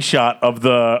screenshot of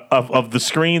the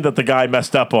screen that the guy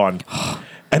messed up on.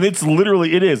 And it's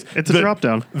literally It's a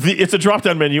drop-down. It's a drop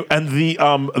down menu, and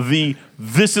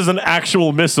this is an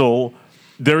actual missile.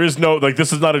 There is no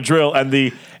this is not a drill, and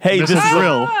this is a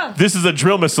drill. This is a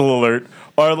drill missile alert.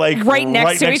 Are like right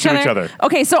next to each other.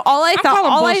 Okay, so all I thought,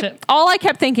 calling bullshit. all I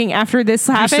kept thinking after this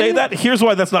You happened. say that? Here's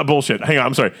why that's not bullshit. Hang on,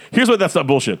 I'm sorry. Here's why that's not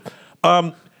bullshit.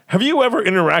 Have you ever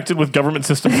interacted with government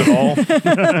systems at all?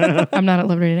 I'm not at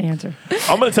liberty to answer.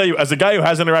 I'm going to tell you, as a guy who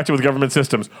has interacted with government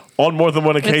systems on more than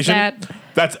one occasion,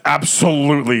 that's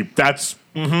absolutely I Par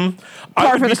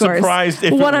would for be the course. surprised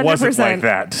if it wasn't 100%. like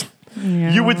that.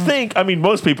 You would think. I mean,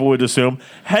 most people would assume,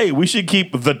 hey, we should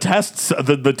keep the tests,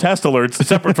 the test alerts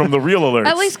separate from the real alerts.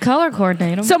 At least color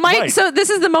coordinate them. So Right. so this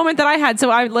is the moment that I had.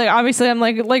 So I obviously I'm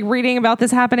like reading about this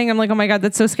happening. I'm like, oh my god,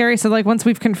 that's so scary. So like once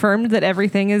we've confirmed that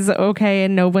everything is okay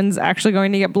and no one's actually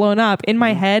going to get blown up, in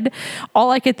my head,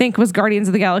 all I could think was Guardians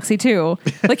of the Galaxy 2.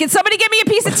 Like, can somebody get me a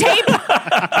piece of tape?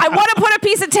 I want to put a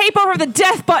piece of tape over the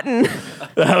death button.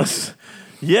 That was,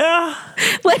 yeah.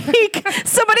 Like,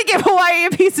 somebody give Hawaii a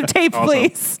piece of tape,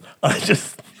 please.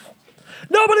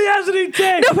 Nobody has any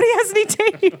tape. Nobody has any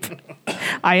tape.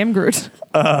 I am Groot.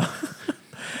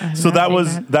 So that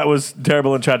was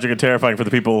terrible and tragic and terrifying for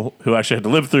the people who actually had to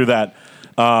live through that.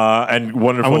 And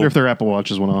wonderful. I wonder if their Apple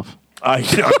Watches went off. I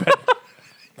bet.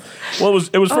 Well,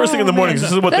 it was first thing in the morning.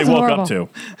 This is what That's they woke horrible. up to.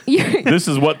 This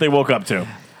is what they woke up to.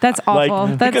 That's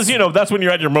awful. Because that's when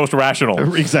you're at your most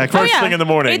rational. Exactly. Oh, First thing in the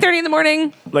morning. 8:30 in the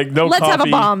morning. Like no Let's coffee. have a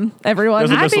bomb, everyone.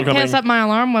 There's a I'd missile be coming. pissed that my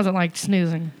alarm wasn't like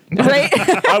snoozing. Right?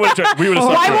 We would have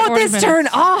Why slept won't through this 40 turn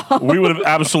off? it. We would have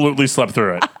absolutely slept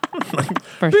through it.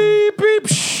 For sure. Beep beep.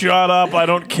 Shut up. I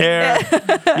don't care.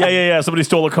 Yeah. Somebody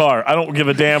stole a car. I don't give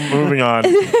a damn. Moving on.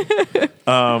 They do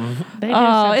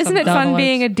Oh, send isn't some it fun dumb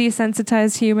being a alerts.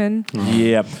 desensitized human?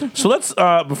 Yeah. So let's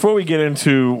before we get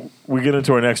into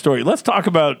our next story, let's talk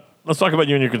about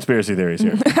you and your conspiracy theories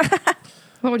here.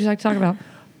 What would you like to talk about?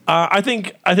 I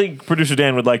think producer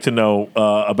Dan would like to know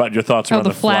about your thoughts around the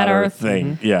the flat flat Earth Earth.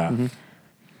 thing. Yeah.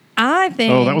 I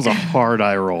think. Oh, that was a hard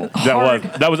eye roll.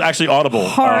 That was actually audible.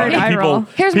 Hard eye people roll.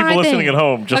 Here's people my listening thing. at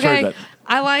home just Okay, heard that.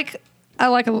 I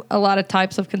like a lot of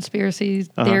types of conspiracy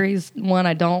theories. One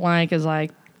I don't like is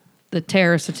like the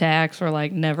terrorist attacks or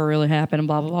like never really happened and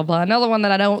blah blah blah blah. Another one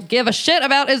that I don't give a shit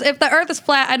about is if the Earth is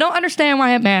flat. I don't understand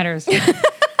why it matters.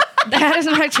 That is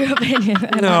my true opinion.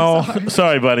 and I'm sorry. No,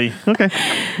 sorry, buddy. Okay.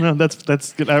 No,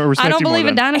 that's good. I respect I don't you more believe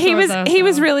in then. dinosaurs. He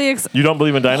was really You don't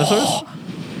believe in dinosaurs?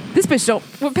 this bitch don't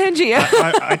with Pangea.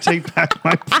 I take back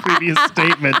my previous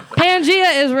statement.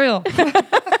 Pangea is real.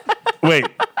 Wait.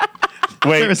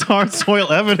 There's hard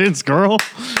soil evidence, girl.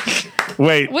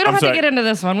 Wait. We don't I'm have sorry. to get into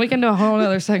this one. We can do a whole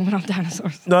other segment on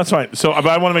dinosaurs. No, that's fine. So, but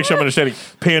I want to make sure I'm understanding.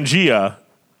 Pangea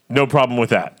No problem with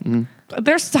that.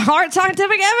 There's hard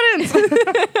scientific evidence.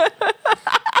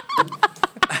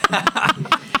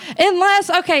 Unless,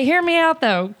 okay, hear me out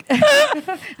though.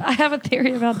 I have a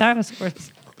theory about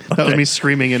dinosaurs. That was me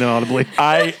screaming inaudibly.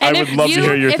 I would love to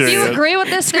hear your theory. If you agree with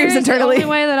this theory, Screams it's the internally. only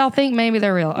way that I'll think maybe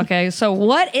they're real. Okay, so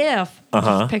what if,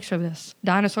 just picture this,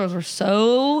 dinosaurs were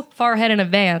so far ahead in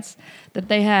advance that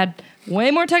they had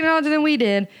way more technology than we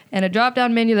did and a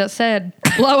drop-down menu that said,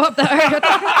 blow up the earth.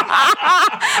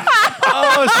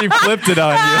 Oh, she flipped it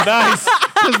on you. Nice.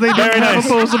 Because they didn't have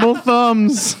opposable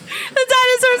thumbs. The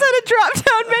dinosaurs had a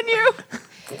drop-down menu.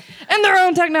 And their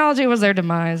own technology was their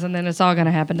demise, and then it's all going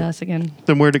to happen to us again.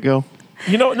 Then where'd it go?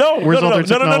 You know, no, Where's all no.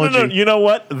 their technology? You know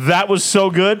what? That was so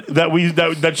good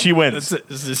that she wins. She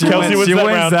Kelsey wins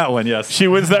wins that one, yes. She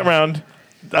wins that round.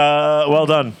 Well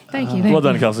done. Thank you. Well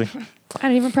done, Kelsey. I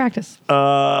didn't even practice.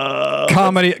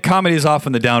 Comedy is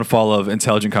often the downfall of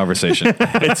intelligent conversation.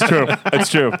 It's true. It's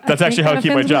true. That's actually how I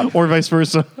keep my job. Or vice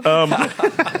versa. Yeah,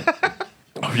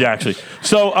 actually.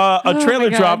 So a trailer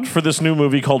God. dropped for this new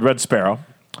movie called Red Sparrow,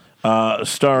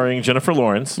 starring Jennifer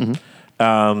Lawrence. Did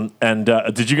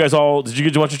you get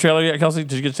to watch the trailer yet, Kelsey?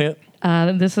 Did you get to see it?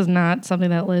 This is not something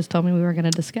that Liz told me we were going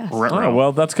to discuss. Oh,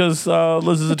 well, that's because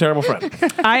Liz is a terrible friend.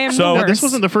 I am So- the Yeah, worst. This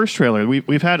wasn't the first trailer.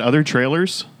 We've had other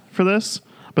trailers for this,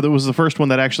 but it was the first one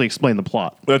that actually explained the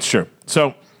plot. That's true.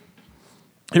 So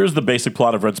here's the basic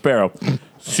plot of Red Sparrow.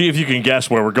 See if you can guess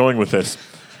where we're going with this.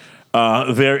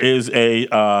 There is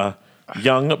a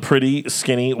young, pretty,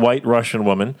 skinny, white Russian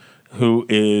woman who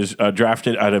is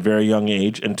drafted at a very young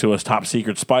age into a top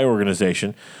secret spy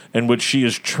organization in which she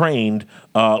is trained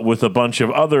with a bunch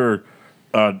of other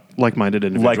Like-minded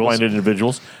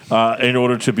individuals. in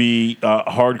order to be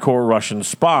hardcore Russian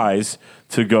spies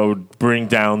to go bring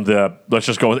down the, let's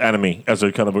just go with enemy as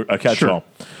a kind of a catch-all.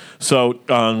 So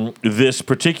this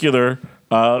particular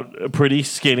pretty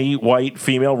skinny white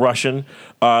female Russian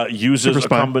uses Super a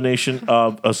spy. combination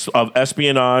of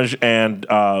espionage and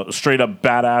straight up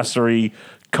badassery,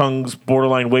 Kung's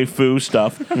borderline waifu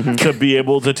stuff to be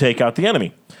able to take out the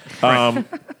enemy.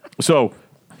 So.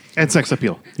 And sex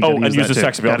appeal. You Oh, gotta and use use the that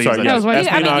sex too. appeal. Gotta Sorry, use yes. that.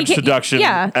 I mean, Espionage, you can't- seduction,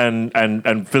 yeah.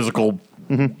 and physical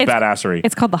badassery.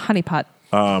 It's called the honeypot.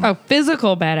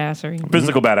 Physical badassery.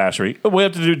 Physical badassery. We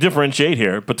have to differentiate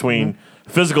here between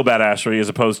physical badassery as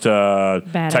opposed to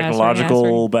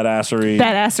technological badassery.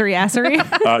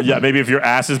 Badassery. Yeah, maybe if your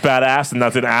ass is badass and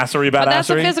that's an assery badassery. But that's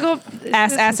a physical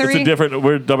It's a different,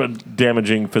 we're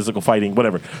damaging physical fighting,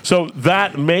 whatever. So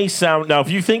that may sound, now if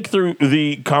you think through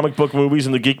the comic book movies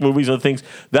and the geek movies and things,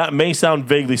 that may sound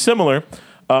vaguely similar.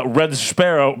 Red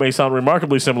Sparrow may sound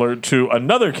remarkably similar to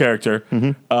another character.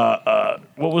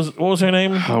 What was her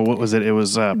name? Oh, what was it? It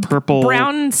was purple.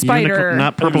 Brown spider.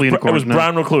 Not purple unicorn. It was no.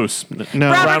 Brown Recluse. No.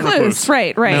 Brown recluse.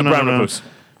 Right. No. Brown Recluse.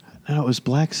 No, it was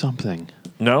black something.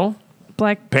 No?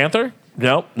 Black. Panther?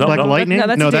 No. Black Lightning? No,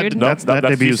 that's a dude. No, that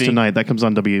that's debuts DC. tonight. That comes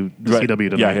on CW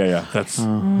tonight. Yeah. That's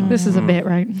This is a bit,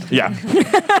 right?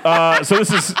 yeah.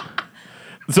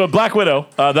 So Black Widow.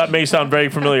 That may sound very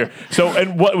familiar. So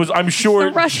and what was I'm sure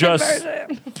The Russian just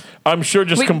version. I'm sure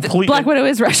just Wait, completely Black Widow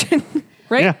is Russian,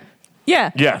 right? Yeah.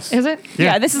 Yeah. Yes. Is it?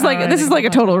 Yeah. This is like I this is think like a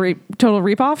total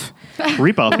reap-off.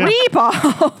 Reapoff. Yeah.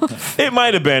 Reap-off. It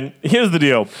might have been. Here's the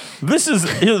deal. Here's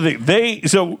the thing.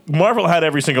 So Marvel had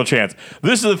every single chance.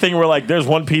 This is the thing where like there's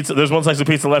one slice of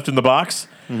pizza left in the box,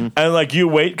 and like you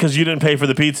wait because you didn't pay for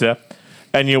the pizza.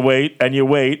 And you wait,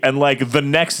 and like the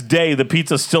next day, the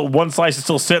pizza's still, one slice is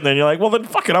still sitting there, and you're like, well, then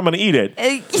fuck it, I'm gonna eat it.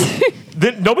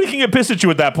 Then nobody can get pissed at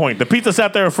you at that point. The pizza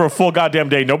sat there for a full goddamn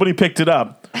day. Nobody picked it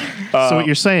up. So what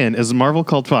you're saying is Marvel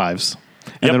called fives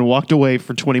and Yep. then walked away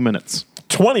for 20 minutes.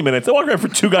 20 minutes. They walked around for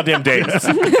 2 goddamn days.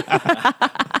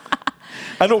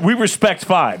 I know we respect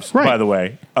fives, Right. by the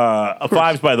way.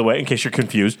 Fives, by the way, in case you're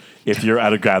confused, if you're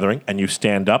at a gathering and you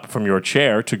stand up from your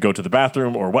chair to go to the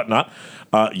bathroom or whatnot,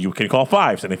 you can call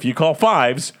fives. And if you call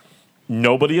fives,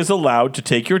 nobody is allowed to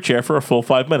take your chair for a full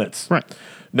 5 minutes. Right.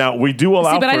 Now we do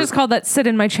allow. See, but I for- just called that "sit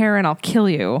in my chair and I'll kill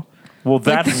you." well,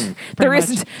 that's There much.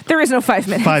 isn't. There is no 5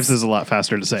 minutes. Fives is a lot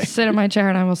faster to say. Sit in my chair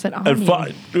and I will sit on and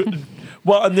you.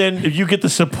 well, and then if you get the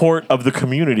support of the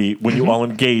community when you all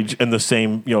engage in the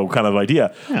same, kind of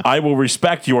idea. Yeah. I will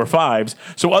respect your fives.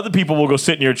 So other people will go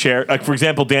sit in your chair. Like for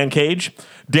example, Dan Cage.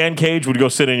 Dan Cage would go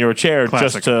sit in your chair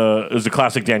Classic. just to. It was a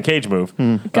classic Dan Cage move.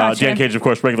 Gotcha. Dan Cage, of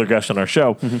course, regular guest on our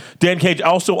show. Dan Cage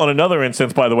also on another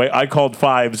instance, by the way, I called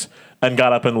fives and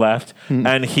got up and left,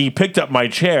 and he picked up my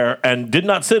chair and did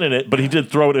not sit in it, but he did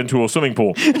throw it into a swimming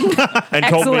pool and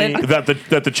told me Excellent.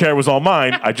 that the chair was all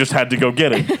mine. I just had to go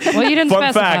get it. Well, you didn't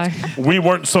Fun specify. fact: we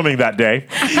weren't swimming that day,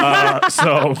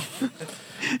 so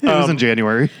It was in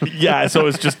January. Yeah, so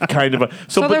it's just kind of a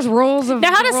So but there's rules of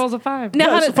Now, how does- rules of 5. Now,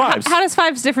 Yeah, how, it's does, fives. how does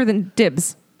fives differ than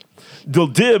dibs? the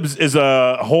dibs is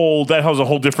a whole that has a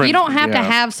whole different. You don't have to Yeah.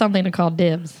 have something to call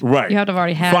dibs. right. You have to have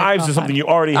already had fives it. is something you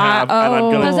already have, and I'm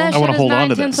oh. gonna. Because that I wanna shit is hold on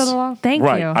to 9/10 this. of the law. Thank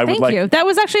Right, you. I would Thank like- you. That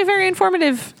was actually very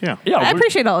informative. Yeah. Yeah, I we-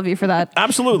 appreciate all of you for that.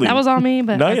 absolutely. That was on me,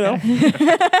 but No, you okay.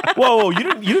 know. Whoa, you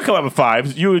didn't come up with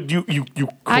fives. You I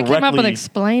correctly came up with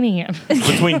explaining it.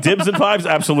 between dibs and fives.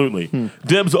 Absolutely.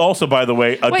 Dibs also, by the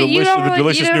way, Wait, you don't really-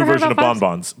 delicious you never new heard version of about fives?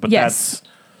 bonbons. But Yes.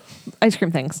 Ice cream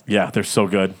things. they're so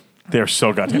good. They're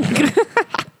so goddamn good.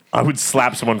 I would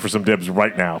slap someone for some dibs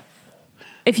right now.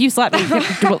 If you slap me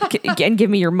and give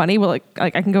me your money, well, like I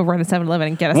can go run to 7-Eleven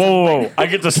and get us. Whoa. I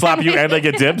get to slap you and I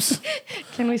get dibs?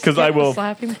 Can we 'Cause skip I will- the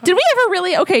slapping? Did we ever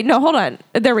really? Okay, no, hold on.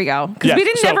 There we go. Because Yes, we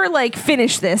didn't so- ever like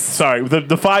finish this. Sorry,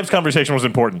 the fives conversation was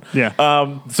important. Yeah.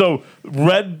 So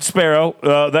Red Sparrow,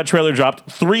 that trailer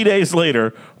dropped. 3 days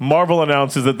later, Marvel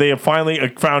announces that they have finally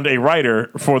found a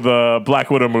writer for the Black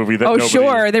Widow movie. That Oh, nobody-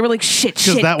 sure. They were like, shit,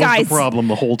 Because that guys, was the problem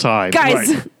the whole time. guys,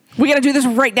 Right. we got to do this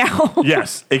right now.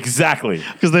 Yes, exactly.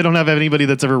 Because they don't have anybody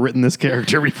that's ever written this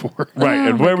character before. Right. Oh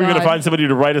And where are we my going to God. find somebody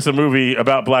to write us a movie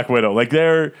about Black Widow? Like,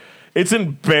 it's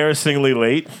embarrassingly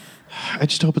late. I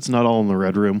just hope it's not all in the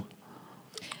Red Room.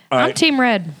 I'm Team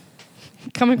Red.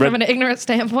 Coming from Red- an ignorant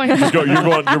standpoint. You're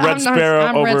Red I'm Sparrow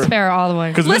I'm over. Red Sparrow all the way.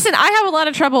 Because Listen, I have a lot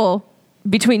of trouble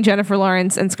between Jennifer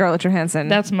Lawrence and Scarlett Johansson.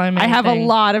 That's my main I have thing. a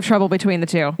lot of trouble between the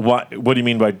two. what do you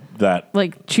mean by that?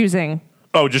 Like choosing,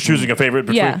 Oh, just choosing a favorite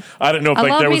between. Yeah. I didn't know if I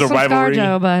like love there me was a some rivalry.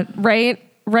 ScarJo, but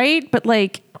right? But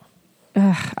like,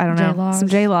 I don't know. J-Laws. Some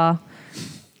J-Law.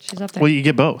 she's up there. Well, you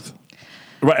get both.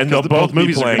 Right, and they'll Because both both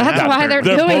movies be are playing. gonna That's have why they're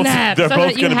They're doing both- that. they're So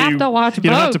both that you gonna have be to watch You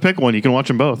don't have both. to pick one. You can watch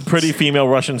them both. pretty female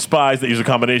Russian spies that use a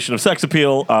combination of sex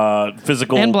appeal,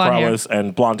 physical And blonde hair. prowess,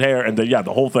 and blonde hair, and the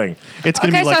whole thing. It's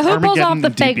going to Okay, be like so who pulls Armageddon off the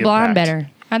and fake Deep blonde Impact. better?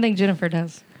 I think Jennifer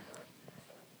does.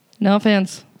 No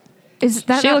offense. Is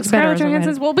that She not looks better Scarlett as a red.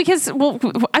 Johansson's? Well, because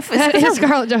That is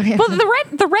Scarlett Johansson. Well,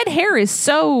 the red hair is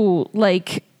so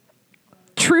like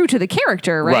true to the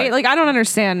character, right? Right. Like I don't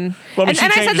understand. Well, I mean, she I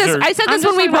said changes this. her- I said I'm this just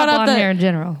when we talking brought about up blonde the hair in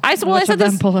general. I Which said of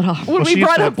them this pull it off. when Well, we she used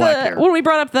brought to up have black the hair. when we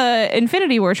brought up the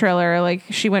Infinity War trailer. Like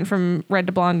she went from red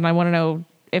to blonde, and I want to know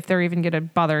if they're even going to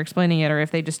bother explaining it or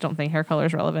if they just don't think hair color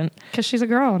is relevant. Because she's a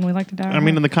girl and we like to dye her I mean,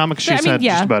 in hair. the comics, Yeah, she's I mean, had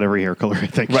yeah. just about every hair color, I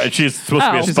think. Right, she's supposed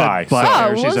to be Oh. a She's spy. had black hair.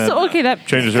 Oh, She's well, had- so, okay, that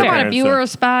Changes her Come on, parents, if you so- were a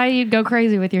spy, you'd go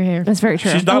crazy with your hair. that's very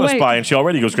true. She's not Oh, a wait. spy, and she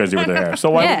already goes crazy with her hair. So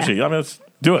why Yeah. wouldn't she? I mean, let's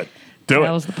do it. Do it.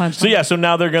 That was the punchline. So yeah, so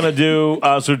now they're gonna do.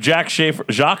 So Jacques.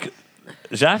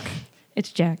 It's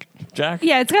Jack.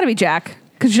 Yeah, it's got to be Jack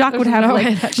because Jacques would There's have no way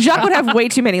like that's Jacques would have way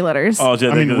too many letters. Oh, yeah, I they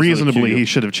mean, did this really reasonably, cute. he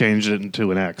should have changed it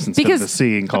into an X instead Because- of a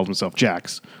C and called himself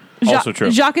Jax. also true.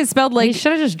 Jacques is spelled He like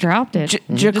should have just dropped it.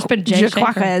 Just been Jay Schaefer.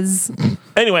 Jacques.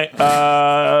 Anyway,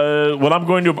 what I'm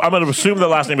going to assume the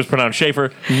last name is pronounced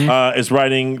Schaefer, is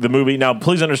writing the movie. Now,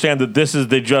 please understand that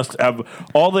they just have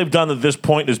all they've done at this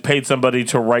point is paid somebody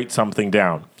to write something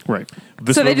down. Right.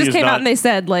 This So they movie just is came not- out and they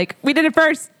said like we did it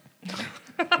first.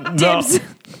 No. Dibs.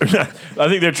 I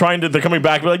think they're coming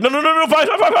back and be like, no, five.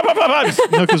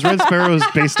 No, because Red Sparrow is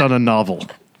based on a novel.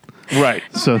 Right.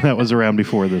 So that was around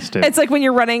before this did. It's like when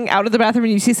you're running out of the bathroom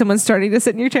and you see someone starting to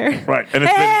sit in your chair. Right, and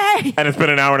Hey! it's been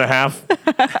an hour and a half.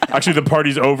 Actually, the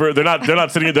party's over. They're not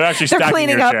sitting. They're actually They're stacking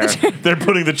cleaning your up chair. the chair. They're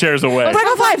putting the chairs away.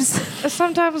 High fives.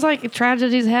 Sometimes like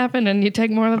tragedies happen and you take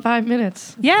more than 5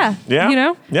 minutes. Yeah. Yeah, You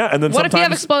know. Yeah, and then What if you have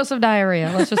sometimes, explosive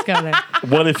diarrhea? Let's just go there.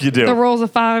 what if you do? The rules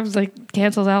of fives like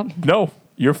cancels out. No,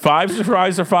 your fives are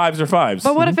fives or fives or fives.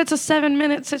 But what if it's a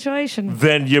 7-minute situation?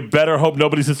 Then you better hope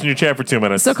nobody sits in your chair for 2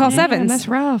 minutes. So call Man, sevens. that's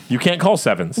rough. you can't call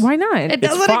sevens. Why not? It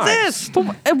doesn't fives. exist. Well,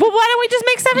 why don't we just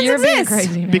make sevens You're being exist?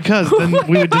 crazy. Man. because then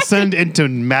we would descend into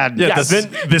madness. Yes.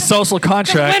 Then the social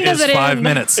contract When does is it 5 end?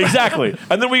 minutes. Exactly.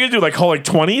 And then we can do call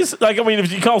 20s. Like, I mean,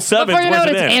 if you call sevens, Before you know where's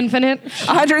it, it it's in? infinite.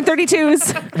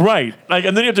 132s. Right. Like,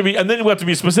 and then we have to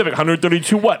be specific.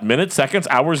 132 what? Minutes, seconds,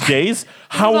 hours, days?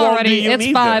 How It's long already, do you it's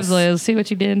need fives, this? Liz. See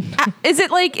what you did. Is it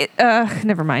like?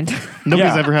 Never mind.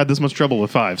 Nobody's Yeah. ever had this much trouble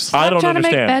with fives. I I'm don't trying to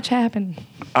make understand. fetch happen.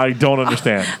 I don't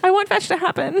understand. I want fetch to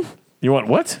happen. You want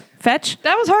what? Fetch.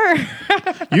 That was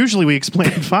her. Usually we explain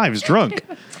fives drunk,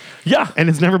 Yeah. and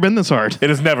it's never been this hard. It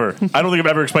is never. I don't think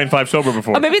I've ever explained five sober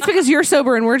before. Maybe it's because you're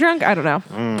sober and we're drunk. I don't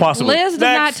know. Possibly. Liz does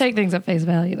not Next. take things at face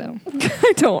value, though.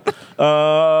 I don't.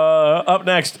 Up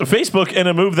next, Facebook, in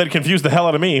a move that confused the hell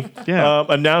out of me, Yeah.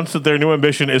 announced that their new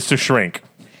ambition is to shrink.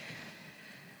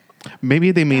 Maybe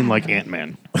they mean like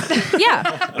Ant-Man. Yeah.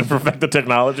 Perfect the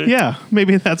technology. Yeah,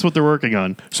 maybe that's what they're working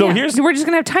on. So Yeah. here's We're just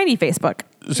gonna have tiny Facebook.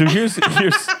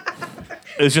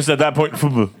 it's just at that point.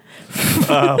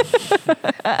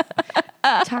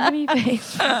 tiny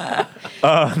face.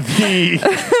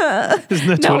 Isn't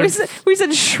that No, Twitter? we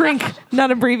said shrink,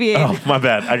 not abbreviate. Oh, my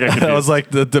bad. I got confused. That was like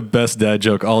the best dad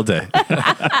joke all day.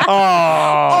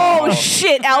 Oh,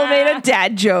 shit, Al made a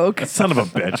dad joke. Son of a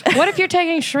bitch. What if you're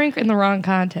taking shrink in the wrong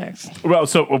context? Well,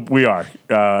 so we are.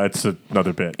 It's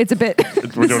another bit. It's a bit.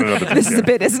 We're doing another bit. This is a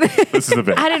bit, isn't it? This is a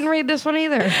bit. I didn't read this one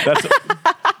either. That's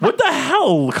what the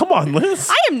hell? Come on, Liz.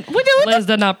 I am. What Liz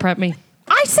did not prep me.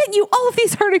 I sent you all of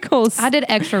these articles. I did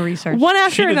extra research. one She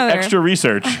after did another. extra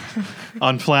research.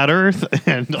 On flat Earth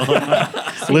and on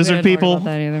We lizard didn't worry people. about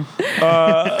that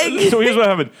either. So here's what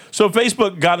happened. So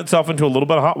Facebook got itself into a little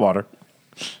bit of hot water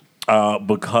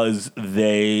because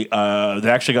they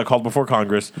actually got called before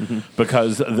Congress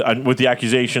because with the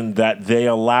accusation that they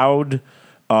allowed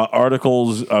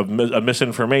articles of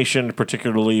misinformation,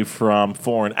 particularly from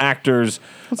foreign actors,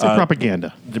 What's the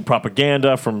propaganda? the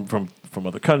propaganda from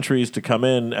other countries to come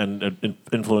in and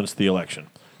influence the election,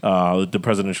 the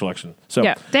presidential election. So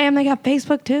Yeah. Damn, they got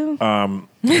Facebook too.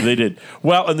 they did.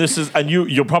 Well, and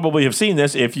you'll probably have seen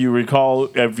this if you recall,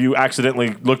 if you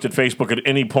accidentally looked at Facebook at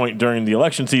any point during the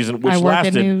election season, which I work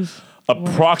in lasted news.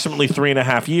 approximately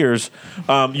 3.5 years.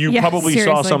 You Yeah, probably saw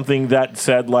seriously. something that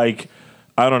said like,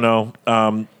 I don't know,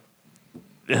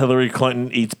 Hillary Clinton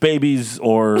eats babies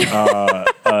or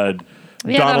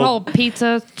Yeah, that whole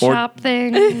pizza shop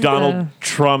thing. Donald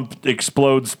Trump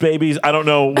explodes babies. I don't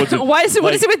know what's it. What is it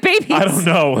with babies? I don't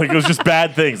know. Like it was just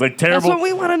bad things, like That's terrible. what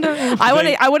we want to know. I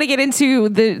want to get into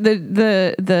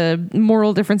the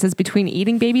moral differences between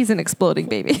eating babies and exploding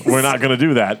babies. We're not going to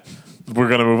do that. We're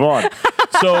going to move on.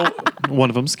 So One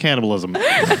of them's cannibalism.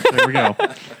 There we go.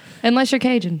 Unless you're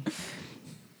Cajun.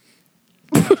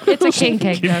 It's a king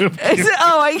cake joke.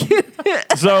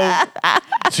 so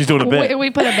she's doing a bit. We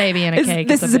put a baby in a cake.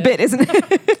 This It's is a bit, isn't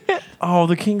it? Oh,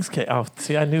 the King's cake. Oh,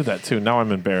 see, I knew that too. Now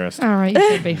I'm embarrassed. All right, you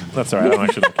should be. That's all right. I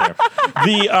actually don't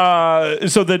care.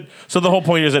 So the whole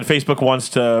point is that Facebook wants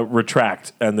to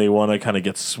retract and they want to kind of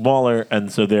get smaller,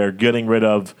 and so they're getting rid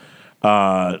of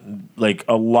like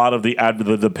a lot of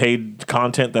the paid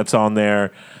content that's on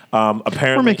there.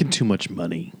 Apparently, We're making too much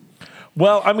money.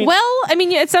 well. I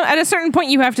mean, it's at a certain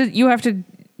point you have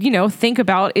to think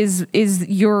about is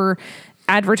your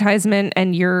advertisement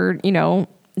and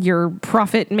your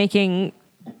profit making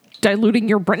diluting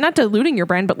your brand, not diluting your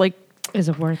brand, but like Is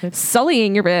it worth it?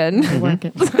 sullying your brand. Work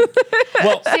it.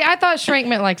 well. See, I thought shrink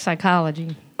meant like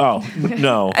psychology. Oh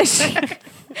no, no.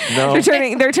 They're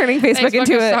turning Facebook, Facebook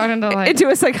is starting to, like, into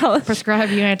a psychologist. Prescribe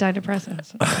you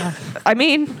antidepressants. I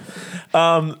mean,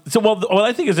 So what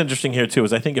I think is interesting here too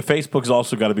is I think if Facebook's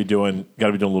also got to be doing a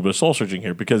little bit of soul searching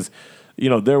here because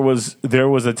there was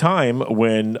a time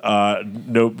when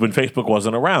when Facebook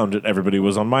wasn't around and everybody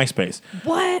was on MySpace.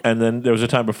 what? And then there was a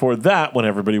time before that when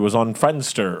everybody was on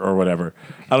Friendster or whatever.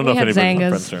 I don't know We if had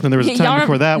anybody's on Zangas. Friendster. And there was a Y'all time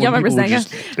before that y'all when remember people were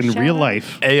Zanga? just in real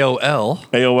life. AOL.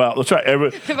 AOL. That's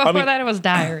right. Before that, it was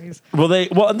diaries.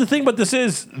 And the thing about this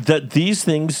is that these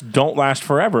things don't last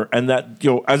forever, and that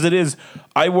as it is,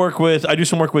 I do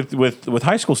some work with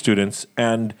high school students,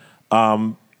 and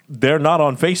they're not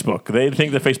on Facebook. They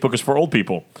think that Facebook is for old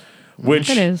people, which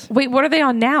It is. Wait, what are they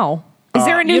on now? Is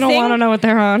there a new You don't thing? want to know what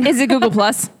they're on. Is it Google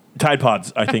Plus? Tide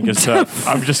Pods, I think is.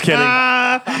 I'm just kidding.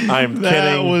 I'm That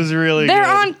kidding. was really They're good.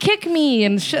 on Kick Me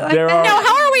and shit like There that. are- No,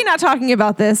 how are we not talking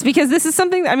about this? Because this is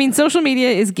something, social media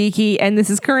is geeky and this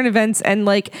is current events and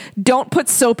like, don't put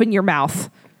soap in your mouth.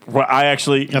 Well, I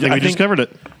think we discovered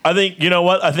it. I think you know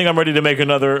what? I think I'm ready to make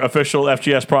another official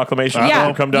FGS proclamation. Yeah.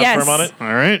 I'll come down Yes. firm on it.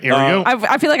 All right, here we go.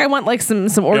 I feel like I want like some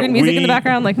organ music in the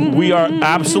background. Like we are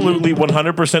absolutely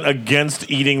 100% against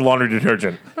eating laundry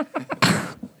detergent.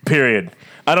 Period.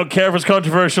 I don't care if it's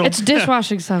controversial. It's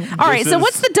dishwashing soap. All right, This so is-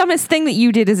 what's the dumbest thing that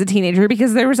you did as a teenager?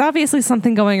 Because there was obviously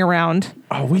something going around.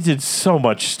 we did so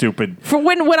much stupid. For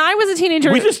when I was a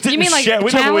teenager, We just didn't mean like share. We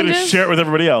didn't have a way to challenges? share it with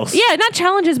everybody else. yeah, not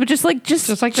challenges, but just like the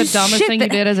dumbest shit thing you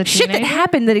did as a shit that teenager?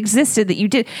 happened that existed that you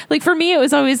did. Like for me, it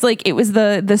was always like it was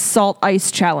the salt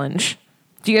ice challenge.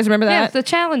 Do you guys remember Yeah, that? it's the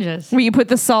challenges. Where you put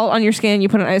the salt on your skin, you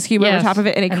put an ice cube over Yes. top of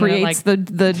it, and it And then it, creates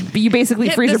the you basically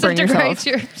It freezer burn yourself. disintegrates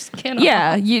your skin off.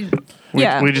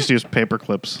 Yeah, We just used paper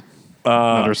clips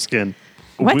on our skin.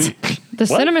 What? We- The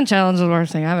cinnamon challenge is the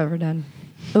worst thing I've ever done.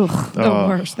 Ugh. The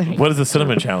worst thing. What is the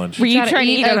cinnamon challenge? Were you Try to trying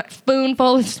to eat a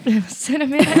spoonful of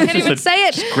cinnamon? I can't even say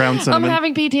it. ground I'm cinnamon.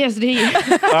 having PTSD.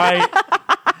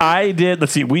 I did.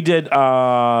 Let's see. We did. You've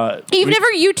never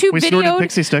YouTube we snorted videoed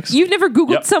pixie sticks. You've never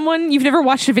Googled Yep. someone. You've never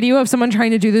watched a video of someone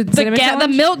trying to do the cinnamon The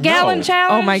challenge? milk gallon No.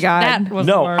 challenge. Oh my God. That was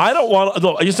the no, worst. I don't want.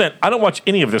 No, I just said I don't watch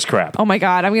any of this crap. Oh my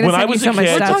God! I'm gonna When I send you was so a much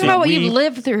kid- stuff. Talking about what we- you've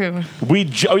lived through.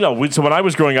 So when I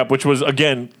was growing up, which was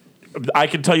again I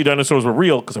can tell you dinosaurs were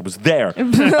real because I was there.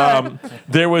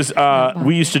 There was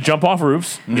we used to jump off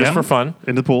roofs just for fun.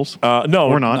 Into the pools. No,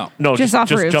 Or not. No, Just off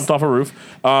roofs. jumped off a roof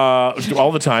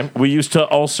all the time. We used to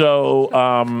also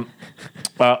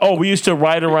we used to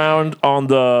ride around on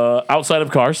the outside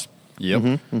of cars.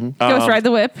 Yep. Ghost ride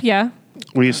the whip. Yeah.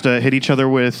 We used to hit each other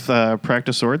with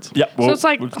practice swords. Yeah, So it's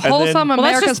like and wholesome then- that's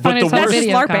America's just- but Funniest the Home worst-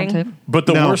 Video LARPing. content. But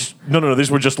the No. worst, no,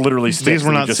 these were just literally sticks. These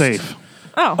were that you not just- safe.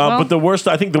 Oh, well. But the worst,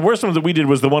 I think the worst one that we did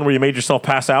was the one where you made yourself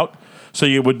pass out. So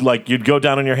you would you'd go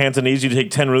down on your hands and knees, you'd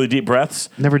take 10 really deep breaths.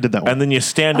 Never did that one. And then you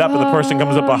stand up and the person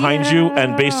comes up behind you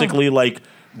and basically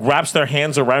wraps their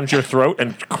hands around your throat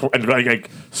and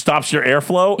stops your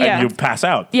airflow Yeah. and you pass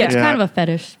out. yeah. It's kind of a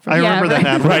fetish. I remember that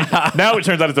happening. Right. Now it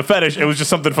turns out it's a fetish. It was just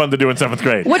something fun to do in 7th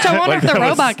grade. Which I wonder if the that was-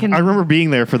 robot can. I remember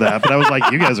being there for that, but I was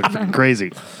like, you guys are freaking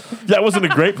crazy. That wasn't a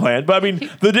great plan. But I mean,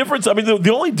 the difference,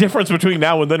 the only difference between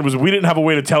now and then was we didn't have a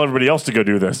way to tell everybody else to go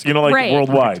do this, Right.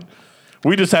 worldwide.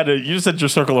 You just had your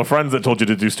circle of friends that told you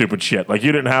to do stupid shit. Like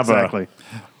you didn't have Exactly.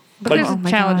 But there's Oh a my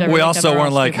challenge God. every We week also and they're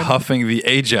weren't all like stupid. huffing the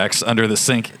Ajax under the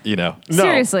sink, No.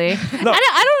 Seriously, No.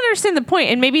 I don't understand the point.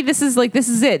 And maybe this is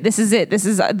it. This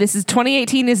is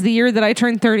 2018 is the year that I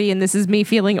turned 30, and this is me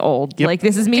feeling old. Yep. Like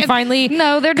this is me finally.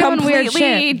 No, they're doing weird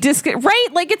shit. Right?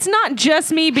 Like it's not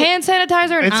just me. Hand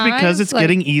sanitizer and It's because eyes, it's like,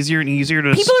 getting easier and easier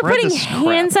to People are spread putting this crap.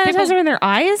 hand sanitizer People- in their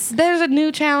eyes. There's a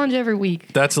new challenge every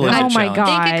week. That's a legit Oh my challenge. God.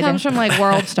 I think it comes from like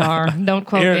World Star. Don't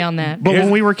quote Here- me on that. But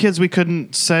when we were kids, we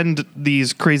couldn't send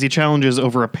these crazy challenges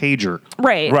over a pager.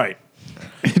 Right. Right.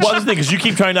 Well, the thing is, you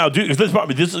keep trying to outdo.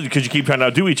 This is because you keep trying to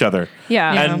outdo each other.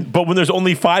 Yeah. But when there's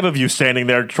only 5 of you standing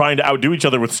there trying to outdo each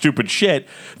other with stupid shit,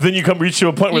 then you reach to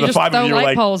a point where You the just 5 throw of you are light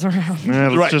like, poles around.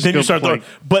 Let's right? just Then go you start play throwing.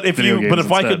 But if video you, but games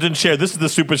if I instead. couldn't share, this is the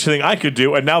stupidest thing I could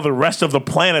do, and now the rest of the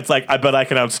planet's like, I bet I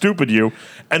can outstupid you,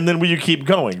 and then you keep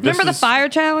going. This Remember the is- fire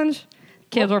challenge?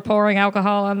 Kids were pouring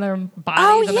alcohol on their bodies.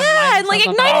 Oh, and then yeah, lighting and, like, themselves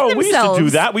on igniting fire. Oh, we used to do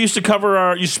themselves. that. We used to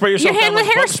cover you spray yourself Your hand down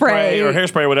with bug hairspray. or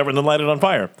hairspray or whatever, and then light it on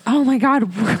fire. Oh my God.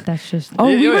 That's just. Oh,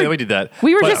 Yeah, we did that.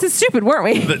 We were But just as stupid, weren't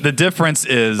we? the difference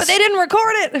is But they didn't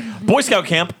record it. Boy Scout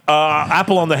camp,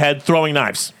 apple on the head, throwing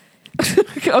knives.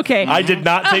 Okay. I did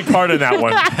not take part in that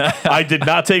one. I did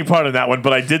not take part in that one,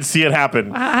 but I did see it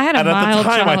happen. I had a and at the mild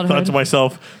time, I thought childhood. to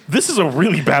myself, "This is a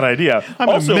really bad idea." I'm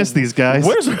gonna miss these guys.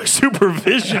 Where's our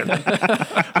supervision?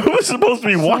 Who is supposed to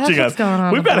be watching what's us? going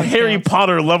on We've with got a Boy Harry Scouts.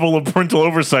 Potter level of parental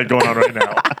oversight going on right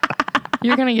now.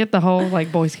 You're gonna get the whole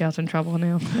like Boy Scouts in trouble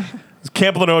now.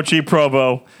 Camp Lenoche,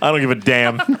 Provo. I don't give a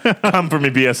damn. Come for me,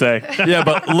 BSA. yeah,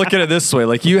 but look at it this way.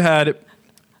 Like you had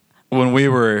when we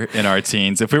were in our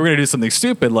teens, if we were going to do something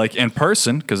stupid, like in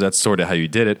person, because that's sort of how you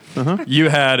did it, you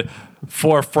had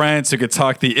 4 friends who could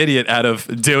talk the idiot out of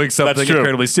doing something true.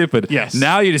 incredibly stupid. Yes.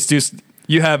 Now you just do.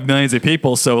 You have millions of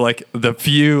people, so like the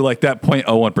few, like that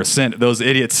 0.01%, those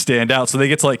idiots stand out, so they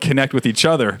get to like connect with each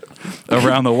other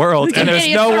around the world, It's and an there's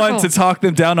idiot no one circle. to talk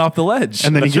them down off the ledge.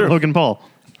 And then That's you get true. Logan Paul.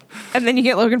 And then you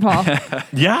get Logan Paul.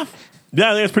 Yeah.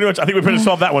 Yeah, I think it's pretty much. I think we pretty much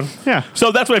solved that one. Yeah.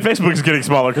 So that's why Facebook is getting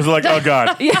smaller because they're like, oh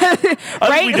god. Yeah.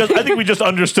 Right? I think we just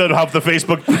understood how the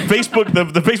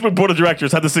Facebook board of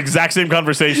directors had this exact same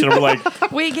conversation. And we're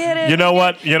like, We get it. you know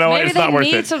what? Maybe It's they not worth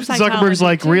need it. some Zuckerberg's psychology,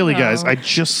 like, too, really, guys? though." I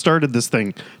just started this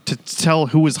thing to tell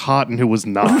who was hot and who was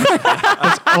not.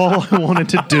 That's all I wanted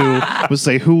to do was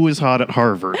say who was hot at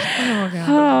Harvard.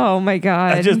 Oh my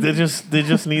God. They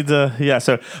just need to, yeah.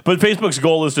 So, but Facebook's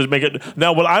goal is to make it.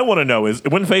 Now, what I want to know is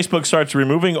when Facebook starts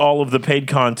removing all of the paid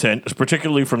content,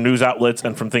 particularly from news outlets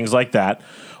and from things like that,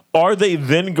 are they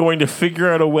then going to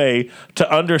figure out a way to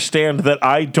understand that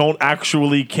I don't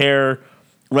actually care,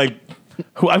 like?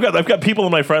 Who I've got people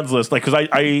on my friends list, like, because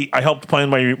I helped plan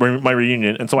my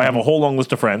reunion, and so I have a whole long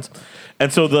list of friends,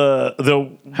 and so the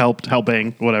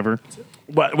Helping, whatever.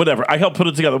 whatever. I helped put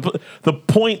it together. The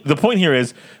point here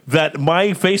is that my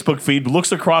Facebook feed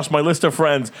looks across my list of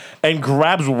friends and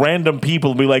grabs random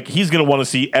people and be like, he's going to want to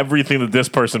see everything that this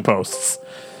person posts.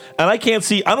 And I don't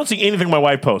see anything my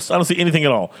wife posts. I don't see anything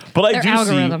at all. But I Their do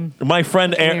algorithm. see my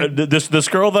friend, weird. this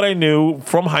girl that I knew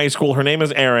from high school. Her name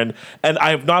is Erin, and I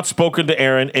have not spoken to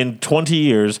Erin in 20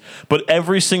 years. But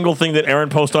every single thing that Erin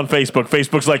posts on Facebook,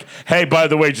 Facebook's like, hey, by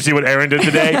the way, did you see what Erin did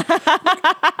today?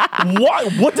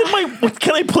 What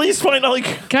can I please find out?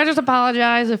 Like, Can I just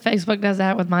apologize if Facebook does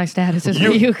that with my statuses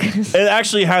for you? 'Cause it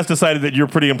actually has decided that you're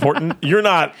pretty important. You're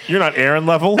not Aaron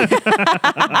level.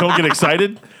 Don't get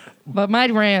excited. but my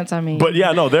rants, I mean. But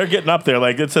yeah, no, they're getting up there.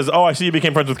 Like it says, oh, I see you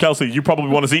became friends with Kelsey. You probably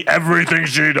want to see everything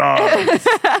she does.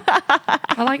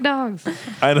 I like dogs.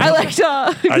 I know. I like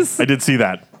dogs. I did see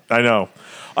that. I know.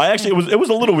 It was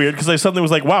a little weird because I suddenly was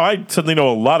like, wow, I suddenly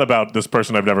know a lot about this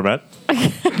person I've never met.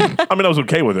 I mean, I was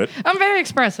okay with it. I'm very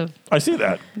expressive. I see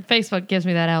that. Facebook gives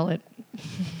me that outlet.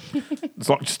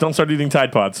 Just don't start eating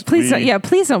Tide Pods. Please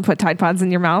don't put Tide Pods in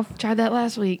your mouth. Tried that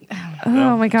last week.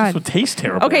 Oh my god. This would taste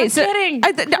terrible. Okay, so kidding.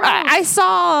 I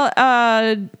saw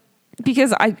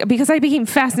because I became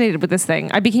fascinated with this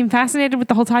thing. I became fascinated with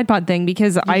the whole Tide Pod thing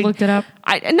because I looked it up.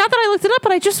 Not that I looked it up,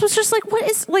 but I just was just like, what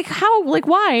is like how like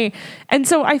why? And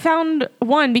so I found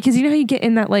one because you know how you get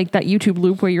in that like that YouTube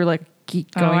loop where you're like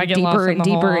going I get lost deeper in and the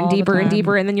deeper hole and all the deeper and time.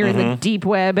 deeper, and then you're in the deep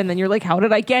web, and then you're like, how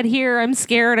did I get here? I'm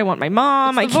scared. I want my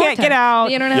mom. I can't get out.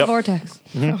 The internet Yep. vortex.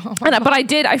 But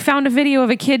I found a video of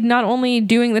a kid not only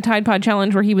doing the Tide Pod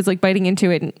challenge where he was like biting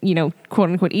into it and, you know, quote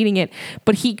unquote eating it,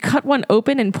 but he cut one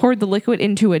open and poured the liquid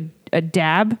into a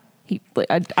dab.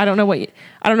 I don't know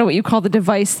what you call the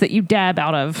device that you dab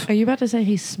out of. Are you about to say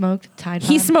he smoked Tide Pod?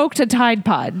 He smoked a Tide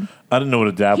Pod. I didn't know what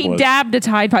a dab He was. dabbed a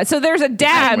Tide Pod. So there's a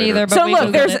dab. didn't either, but So we look,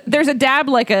 Googled there's it. a dab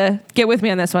like a. Get with me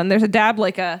on this one. There's a dab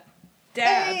like a.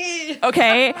 Dab.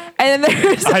 Okay, and then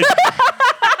there's.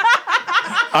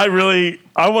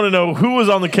 I want to know who was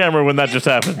on the camera when that just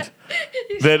happened.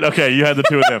 Okay, you had the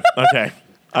two of them. Okay.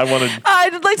 I'd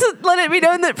like to let it be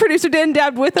known that producer Dan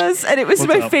dabbed with us, and it was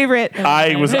my favorite.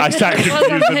 I sat confused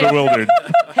and bewildered.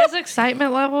 His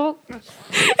excitement level. He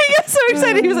got so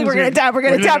excited. He was like, "We're gonna dab. We're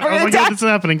gonna dab. We're Oh my gonna god, dab." this is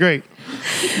happening. Great.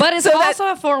 But it's So that- also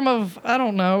a form of, I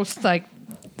don't know, like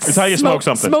It's how you smoke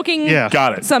something. Smoking. Yeah.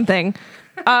 Got it. Something.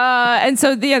 And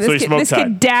so So he this smoked kid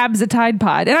Tide. dabs a Tide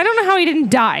Pod, and I don't know how he didn't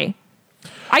die.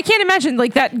 I can't imagine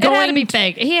like that it had to going. be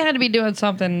fake. He had to be doing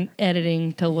something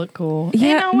editing to look cool. Yeah,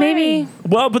 Ain't no maybe. way.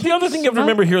 Well, but the other thing you have to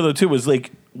remember here, though, too, is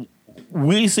like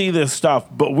we see this stuff,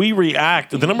 but we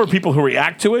react. The number of people who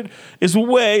react to it is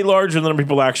way larger than the number of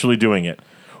people actually doing it.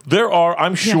 There are,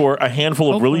 I'm sure, a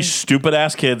handful of really Hopefully. stupid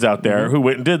ass kids out there who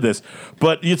went and did this.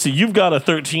 But you see, you've got a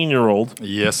 13-year-old.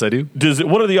 Yes, I do.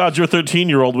 What are the odds your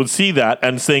 13-year-old would see that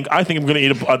and think, I think I'm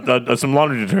going to eat some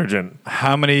laundry detergent?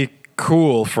 How many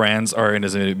cool friends are in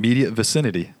his immediate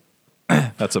vicinity?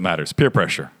 That's what matters. Peer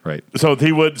pressure, right? So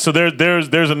he would. So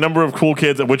there's a number of cool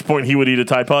kids. At which point he would eat a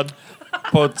Tide Pod.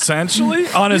 Potentially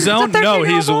on his own. No,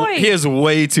 13-year-old boy. he is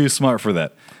way too smart for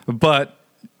that. But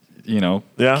Yeah.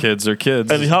 kids are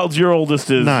kids. And how old's your oldest?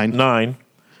 Is 9. 9.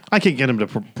 I can't get him to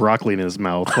put broccoli in his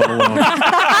mouth, let alone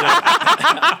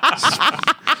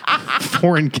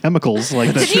foreign chemicals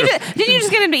like that. Did you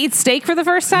just get him to eat steak for the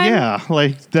first time? Yeah,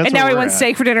 like that's. And now where he we're wants at.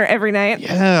 steak for dinner every night.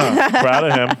 Yeah. Proud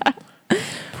of him.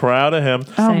 Proud of him.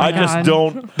 Oh my I just God.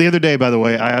 don't. The other day, by the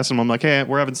way, I asked him. I'm like, "Hey,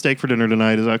 we're having steak for dinner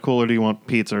tonight. Is that cool, or do you want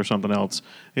pizza or something else?"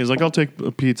 He was like, "I'll take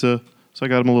a pizza." So I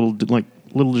got him a little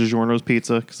DiGiorno's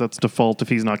pizza because that's default if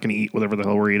he's not going to eat whatever the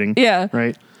hell we're eating. Yeah.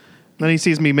 Right. Then he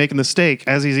sees me making the steak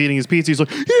as he's eating his pizza. He's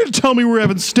like, "You didn't tell me we're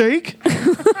having steak."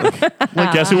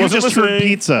 Guess who You wasn't just heard listening?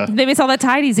 pizza. Maybe it's all that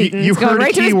Tide he's eating. you It's going heard a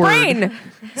right to his keyword. brain.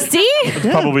 See?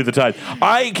 Probably the Tide.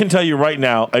 I can tell you right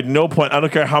now, at no point, I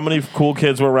don't care how many cool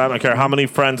kids were around, I don't care how many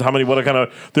friends, what kind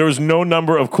of, there was no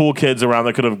number of cool kids around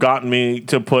that could have gotten me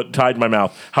to put Tide in my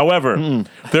mouth. However,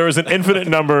 there is an infinite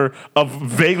number of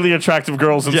vaguely attractive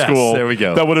girls in Yes, school there we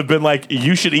go. that would have been like,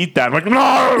 you should eat that. I'm like, no.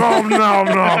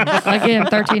 Again,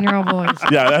 13-year-old boys.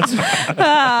 Yeah, that's.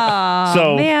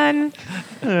 so, Man.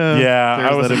 yeah, I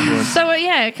There's was. that influence. So,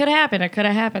 yeah, it could have happened. It could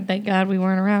have happened. Thank God we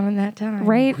weren't around in that time.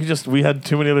 Right? We had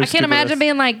too many other I can't imagine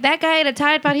being like, that guy ate a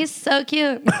Tide Pod. He's so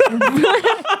cute.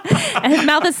 And his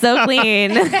mouth is so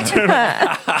clean.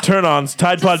 turn ons,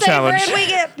 Tide Pod Same challenge. bread we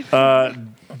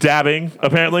get. Dabbing,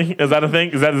 apparently. Is that a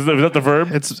thing? Is that the verb?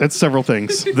 It's several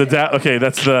things. Okay,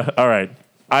 that's the. All right.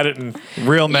 I didn't.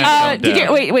 Real men don't Did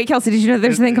dab. you, wait, Kelsey, did you know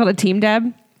there's a thing called a team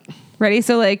dab? Ready?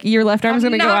 So, like, your left arm's I'm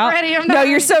going to go not out. ready, I'm no, not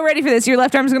you're ready. so ready for this. Your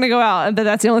left arm's going to go out, but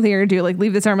that's the only thing you're going to do. Like,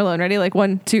 leave this arm alone. Ready? Like,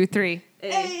 1, 2, 3.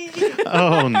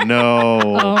 Oh no!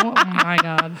 Oh, my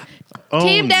God. Oh,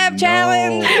 Team dab no.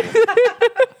 challenge.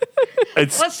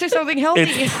 It's Let's do something healthy.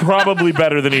 it's probably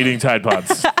better than eating Tide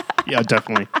Pods. Yeah,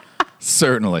 definitely.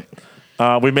 Certainly.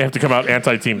 We may have to come out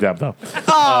anti-team dab though.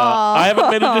 I haven't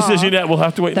made a decision yet. We'll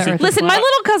have to wait and see. There- Listen, my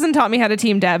little cousin taught me how to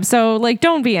team dab, so like,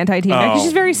 don't be anti-team dab. 'Cause Oh.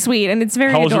 she's very sweet and it's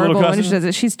very How old's your little adorable when cousin? she does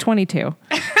it. She's 22.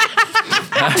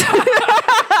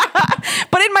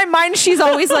 But in my mind, she's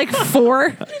always like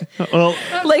 4. Well,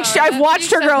 Like I've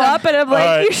watched her grow up, and I'm like,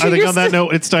 right. you I should. think on that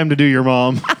note, it's time to do your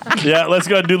mom. Yeah, let's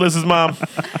go and do Liz's mom. What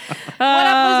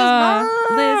up,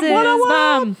 Liz's mom? Liz's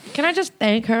mom. Can I just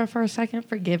thank her for a second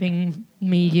for giving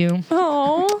me you?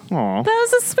 Oh, Aw. that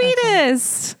was the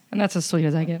sweetest. And that's as sweet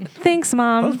as I get. Thanks, That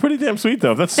Mom. was pretty damn sweet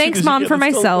though. That's Thanks, sweet as Mom, you for get.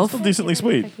 That's myself. Still decently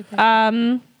sweet.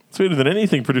 Sweeter than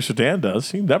anything producer Dan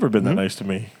does. He's never been that nice to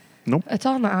me. Nope. It's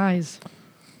on the eyes.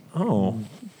 Oh.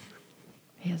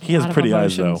 He He has a lot of pretty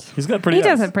eyes, though. emotions. He's got pretty He eyes.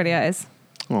 does have pretty eyes.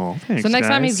 Oh, thanks, So next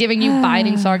time he's guys. giving you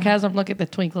biting sarcasm, look at the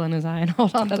twinkle in his eye and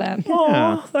hold on to that.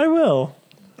 Oh, I will.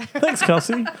 Thanks,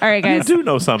 Kelsey. All right, guys. You do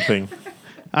know something.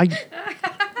 I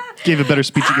gave a better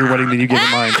speech at your wedding than you gave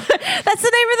at mine. That's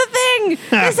the name of the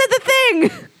thing. I said the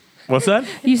thing. What's that?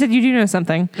 You said you do know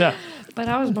something. Yeah. But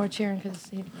I was more cheering because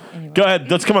anyway. Go ahead.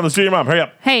 Let's come on. Let's do your mom. Hurry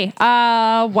up. Hey,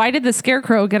 why did the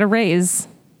Scarecrow get a raise?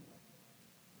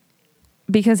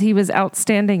 Because he was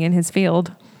outstanding in his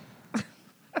field.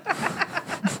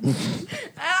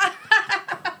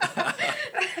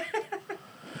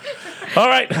 All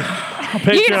right. You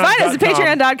can find us at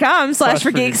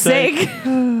patreon.com/for geek's sake.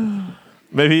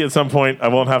 Maybe at some point I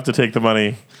won't have to take the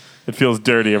money. It feels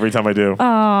dirty every time I do.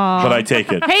 But I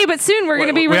take it. Hey, but soon we're going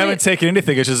to be We haven't taken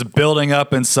anything. It's just building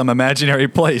up in some imaginary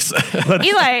place.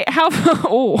 Eli, how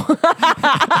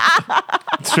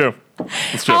It's true.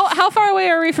 It's true. how far away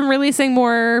are we from releasing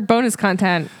more bonus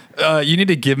content? You need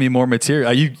to give me more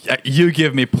material. You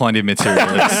give me plenty of material.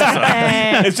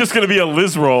 It's just going to be a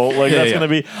Liz roll. Like, Yeah, that's yeah. going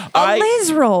to be. A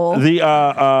Liz roll.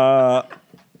 The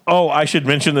oh, I should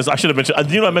mention this. I should have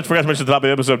mentioned. You know, I forgot to mention at the top of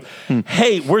the episode.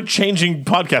 Hey, we're changing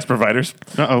podcast providers.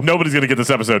 Uh-oh. Nobody's going to get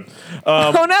this episode.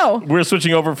 Oh no. We're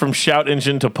switching over from Shout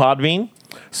Engine to Podbean,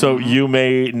 so you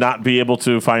may not be able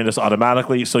to find us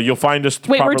automatically. So you'll find us.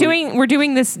 Wait, properly. we're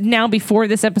doing this now before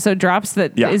this episode drops.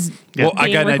 That is Yeah. Well, I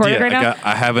being got an recorded idea. right now?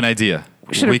 I have an idea.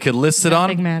 Should've- We could list it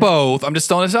Nothing on matters. both. I'm just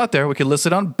throwing this out there. We could list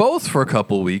it on both for a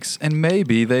couple weeks, and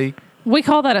maybe they We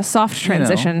call that a soft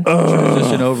transition.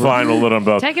 transition over. Fine, we'll let them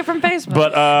both. Take it from Facebook.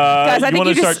 But Guys, I think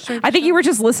wanna I think you were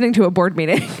just listening to a board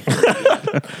meeting.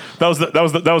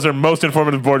 That was our most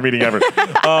informative board meeting ever.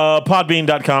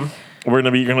 Podbean.com. You're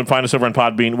gonna find us over on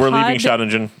Podbean. We're leaving Shout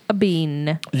Engine. A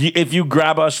bean. If you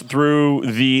grab us through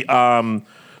the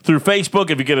through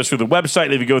Facebook, if you get us through the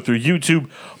website, if you go through YouTube,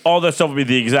 all that stuff will be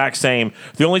the exact same.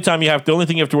 The only thing you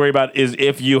have to worry about is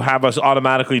if you have us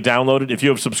automatically downloaded, if you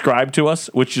have subscribed to us,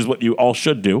 which is what you all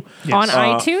should do. On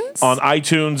iTunes? On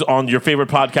iTunes, on your favorite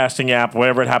podcasting app,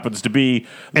 whatever it happens to be.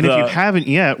 And if you haven't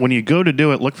yet, when you go to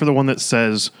do it, look for the one that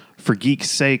says "For Geek's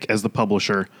Sake" as the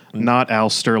publisher, not Al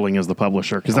Sterling as the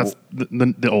publisher, because that's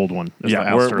the old one. is the yeah,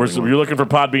 Al we're Sterling one. you're looking for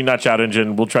Podbean, not Shout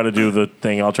Engine. We'll try to do the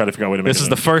thing. I'll try to figure out a way to make This is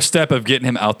the first step of getting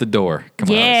him out the door. Come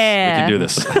on, Yeah. we can do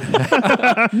this.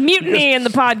 Mutiny in the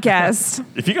podcast.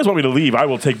 If you guys want me to leave, I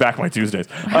will take back my Tuesdays.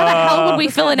 How the hell would we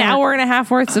fill an hour and a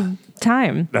half worth of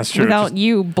time? That's true. Without Just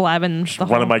you blabbing the One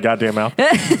whole- of my goddamn mouth.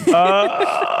 Just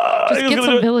get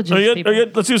some villages, Are you good? people. Are you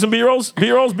good? Let's do some B-rolls.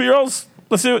 B-rolls.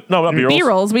 Let's do it. No, not B-rolls.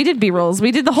 B-rolls. We did B-rolls.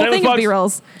 We did the whole Shameless thing of plugs.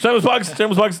 B-rolls. Shameless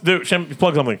plugs.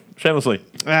 Plug something. Shamelessly.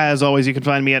 As always, you can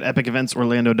find me at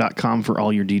epiceventsorlando.com for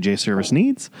all your DJ service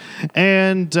needs.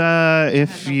 And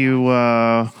if you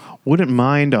wouldn't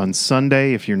mind on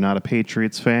Sunday, if you're not a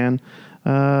Patriots fan,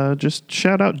 just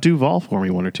shout out Duval for me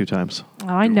one or two times. Oh,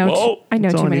 I know. Whoa. I know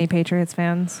That's all too I many need. Patriots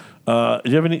fans. Do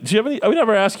you have any? I would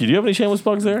never ask you. Do you have any shameless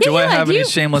plugs there? Do I Yeah, have do any you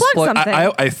shameless plug plug?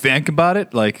 something? I think about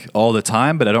it like all the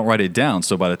time, but I don't write it down.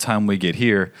 So by the time we get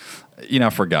here,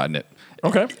 I've forgotten it.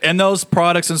 Okay. And those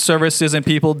products and services and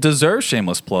people deserve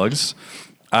shameless plugs.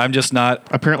 I'm just not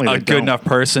Apparently a they good don't. enough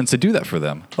person to do that for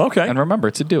them. Okay. And remember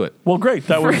to do it. Well, great.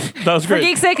 That was For great.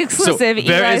 Geek's Sake exclusive, So, there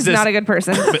Eli is is this- not a good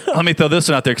person. Let me throw this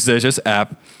one out there because there's this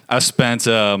app. I spent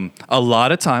a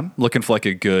lot of time looking for like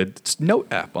a good note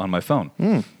app on my phone.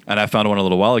 And I found one a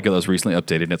little while ago that was recently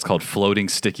updated, and it's called Floating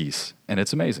Stickies. And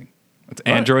it's amazing. It's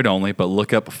Android only, but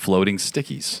look up Floating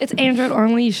Stickies. It's Android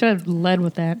only. You should have led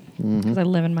with that because I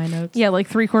live in my notes. Yeah, like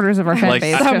 3/4 of our fan Like,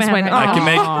 base I- just I'm went. mad.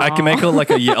 I can make like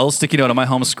a yellow sticky note on my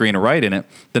home screen and write in it,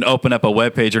 then open up a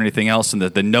web page or anything else, and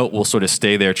the note will sort of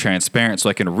stay there transparent so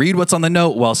I can read what's on the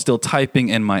note while still typing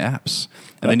in my apps.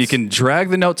 And then you can drag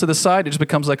the note to the side, it just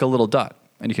becomes like a little dot.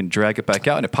 And you can drag it back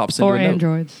out and it pops into Or a note.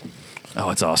 Androids. Oh,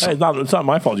 it's Hey, awesome. it's not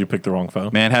my fault you picked the wrong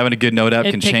phone. Man, having a good note app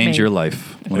It can picked change me. your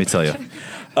life. Let me tell you.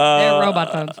 They're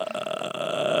robot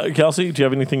phones. Kelsey, do you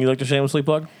have anything you'd like to shamelessly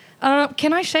plug?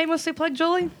 Can I shamelessly plug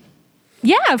Julie?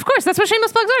 Yeah, of course. That's what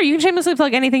shameless plugs are. You can shamelessly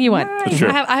plug anything you want.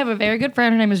 Sure. I have a very good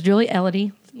friend. Her name is Julie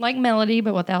Elodie, like Melody,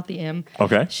 but without the M.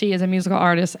 Okay. She is a musical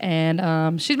artist,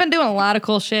 and she's been doing a lot of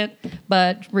cool shit.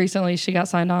 But recently, she got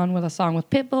signed on with a song with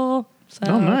Pitbull. So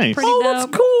Oh, nice. Pretty Oh, dope.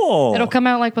 that's cool. It'll come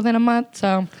out like within a month.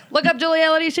 So look up Julie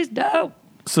Elodie. She's dope.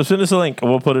 So send us a link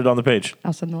and we'll put it on the page.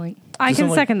 I'll send the link. I Just can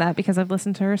like- second that because I've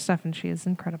listened to her stuff and she is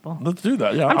incredible. Let's do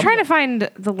that. Yeah, I'm trying to find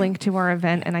the link to our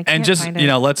event and I can't And just find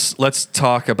it. let's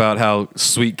talk about how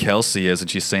sweet Kelsey is, and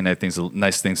she's saying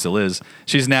nice things to Liz.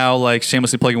 She's now like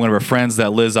shamelessly plugging one of her friends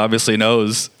that Liz obviously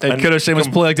knows, and could have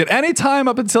shamelessly plugged at any time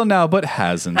up until now, but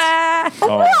hasn't. no.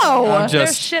 I'm They're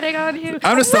just shitting on you.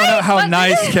 I'm just throwing out how But-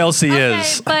 nice Kelsey Okay,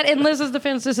 is. but in Liz's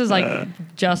defense, this is like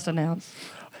just announced.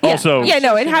 Yeah. Also- yeah,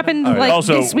 no, it happened like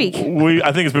also, this week.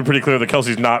 I think it's been pretty clear that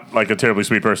Kelsey's not like a terribly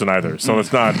sweet person either. So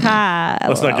let's not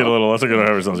let's not get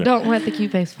ourselves here. Don't wet the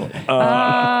cute face for it.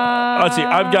 Let's see.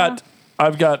 I've got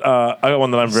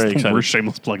one that I'm very excited Worst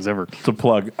shameless plugs ever. to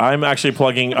plug. I'm actually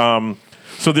plugging.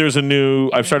 So there's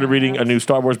I've started reading a new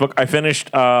Star Wars book. I finished.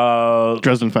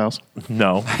 Dresden Files.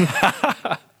 No.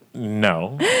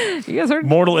 No. You guys are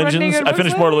Mortal running Engines. out of I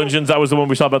finished books Mortal now? Engines. That was the one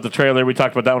we saw about the trailer. We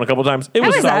talked about that one a couple times. It How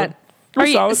was is solid. that? It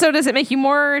was solid. So does it make you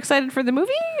more excited for the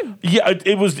movie? Yeah,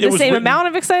 it was. The It was same written- amount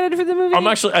of excited for the movie?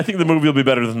 I think the movie will be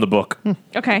better than the book.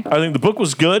 Okay. I think the book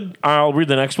was good. I'll read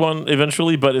the next one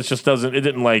eventually, but it just doesn't. It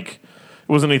didn't like. It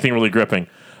wasn't anything really gripping.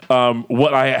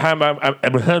 What I have,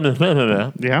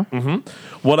 Yeah.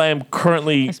 what I am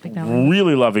currently I speak that language.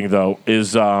 really loving though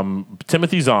is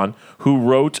Timothy Zahn, who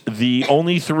wrote the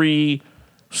only 3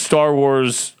 Star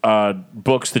Wars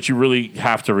books that you really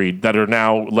have to read that are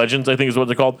now legends. I think is what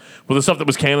they're called. Well, the stuff that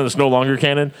was canon that's no longer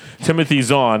canon. Timothy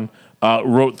Zahn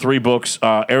wrote 3 books.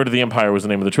 Heir to the Empire was the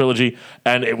name of the trilogy,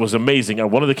 and it was amazing.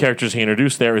 And one of the characters he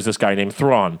introduced there is this guy named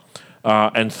Thrawn,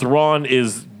 and Thrawn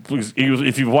is.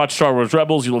 If you've watched Star Wars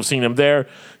Rebels, you'll have seen him there.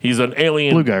 He's an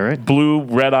alien, Blue guy, right? Blue,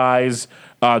 red eyes,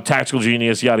 tactical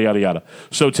genius, yada yada yada.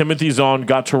 So Timothy Zahn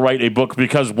got to write a book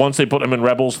because once they put him in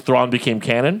Rebels, Thrawn became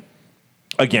canon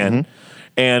again.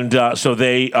 And so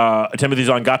Timothy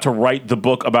Zahn got to write the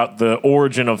book about the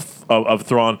origin of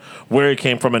Thrawn, where he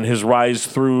came from, and his rise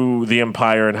through the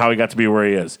Empire, and how he got to be where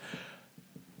he is.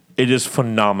 It is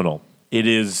phenomenal. It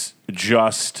is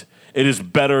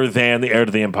better than the Heir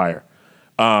to the Empire.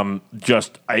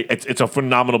 It's a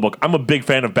phenomenal book. I'm a big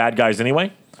fan of bad guys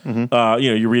anyway.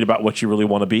 You read about what you really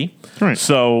want to be. Right.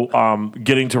 So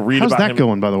getting to read How's about that him,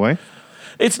 going, by the way?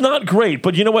 it's not great,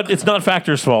 but you know what? It's not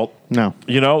Factor's fault. No.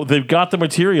 They've got the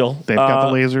material. They've got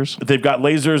the lasers. They've got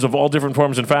lasers of all different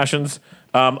forms and fashions.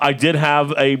 I did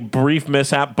have a brief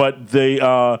mishap, but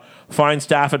the fine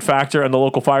staff at Factor and the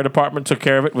local fire department took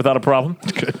care of it without a problem.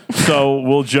 So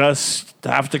we'll just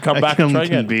have to come back and try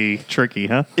can again. be tricky,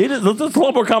 huh? It's a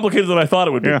lot more complicated than I thought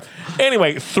it would be. Yeah.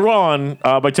 Anyway, Thrawn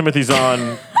by Timothy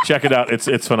Zahn. Check it out.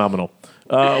 It's phenomenal.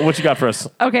 What you got for us?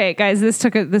 Okay, guys, this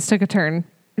took a turn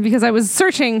because I was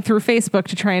searching through Facebook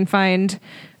to try and find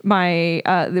my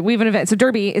we have an event. So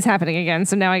Derby is happening again.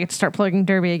 So now I get to start plugging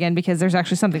Derby again because there's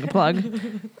actually something to plug.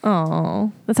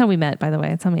 Oh, that's how we met, by the way.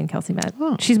 That's how me and Kelsey met.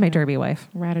 She's my Derby wife.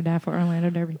 Ride or die for Orlando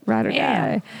Derby. Ride or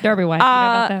die. Derby wife. You know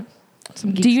about that?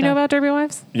 Some geek Do you know stuff. about Derby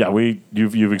wives? Yeah,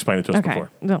 you've explained it to us Okay. before.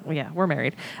 No, yeah, we're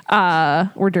married.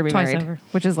 We're Derby Twice married, over.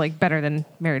 which is like better than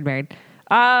married.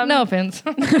 No offense.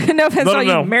 No offense to all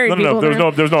you married people.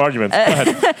 There's no arguments. Go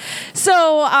ahead.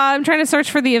 So I'm trying to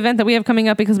search for the event that we have coming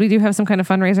up because we do have some kind of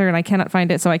fundraiser and I cannot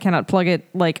find it, so I cannot plug it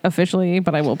like officially,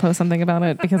 but I will post something about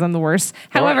it because I'm the worst.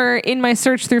 However, in my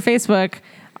search through Facebook,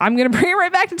 I'm going to bring it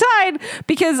right back to Tide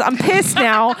because I'm pissed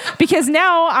now because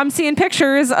now I'm seeing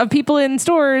pictures of people in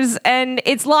stores and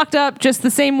it's locked up just the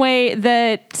same way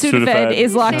that Sudafed Sudafed.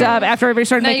 is locked up after everybody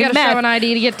started Now you making got to meth. show an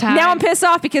ID to get tied. Now I'm pissed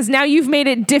off because now you've made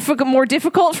it more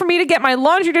difficult for me to get my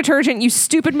laundry detergent, you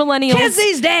stupid millennials. Kids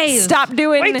these days. Stop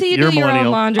doing. Wait till you You're do your own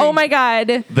millennial. laundry. Oh my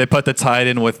God. They put the Tide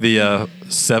in with the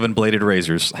 7-bladed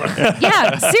razors.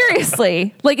 Yeah,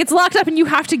 seriously. Like it's locked up and you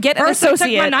have to get an First I took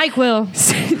associate. my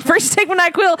NyQuil. First you take my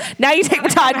NyQuil, now you take my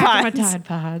Tide After my Pods. Tide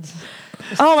Pods.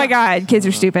 Oh my God, kids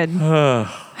are stupid. All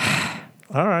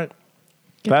right.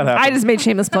 That happened. I just made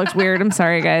shameless plugs weird. I'm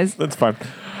sorry, guys. That's fine.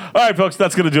 All right, folks,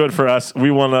 that's going to do it for us.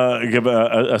 We want to give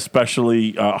a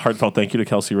especially heartfelt thank you to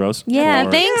Kelsey Rose. Yeah,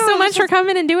 for thanks so much for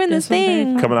coming and doing this was very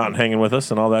thing. coming out and hanging with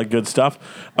us and all that good stuff.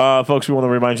 Folks, we want to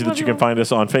remind you that you can find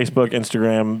us on Facebook,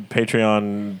 Instagram,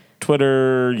 Patreon,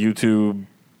 Twitter, YouTube,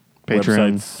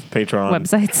 Patreon. websites, Patreon,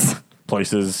 Websites.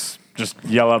 places. Just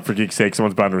yell out for geek's sake.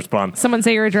 Someone's bound to respond. Someone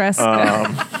say your address.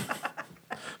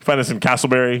 Find us in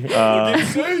Castleberry.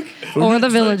 Or the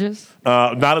villages.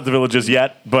 Not at the Villages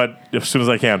yet, but as soon as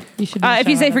I can. You should. Do a If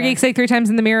you shout say out for of that. geek's sake 3 times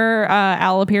in the mirror,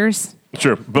 Al appears.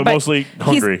 Sure, but But mostly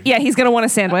hungry. He's going to want a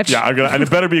sandwich. Yeah, and it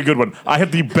better be a good one. I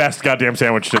had the best goddamn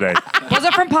sandwich today. Was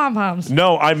it from Pom Poms?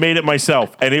 No, I made it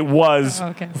myself, and it was Oh,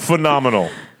 okay. phenomenal.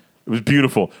 It was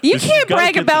beautiful. You This- can't gotta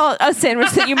brag get- about a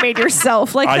sandwich that you made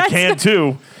yourself. Like I that's can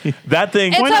too. That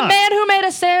thing. It's Why a not? man who made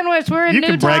a sandwich. We're in You new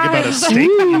can brag about a times. steak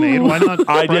that you made. Why not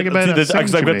I brag did about a because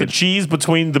sandwich I you got the made? cheese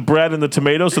between the bread and the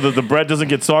tomato so that the bread doesn't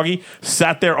get soggy.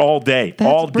 Sat there all day, That's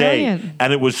all day, brilliant.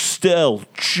 and it was still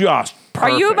just Are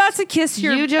perfect. you about to kiss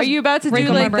your? You just are you about to do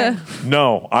wrinkle my like brain. the?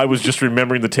 No, I was just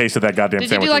remembering the taste of that goddamn Did you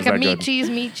sandwich. do like It a was that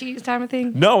meat good. cheese type of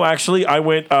thing? No, actually, I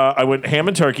went ham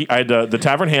and turkey. I had the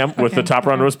tavern ham with the top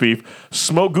round roast beef,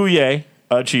 smoked Gruyere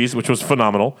cheese, which was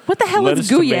phenomenal. What the hell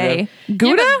Lettuce, is Gruyere? tomato.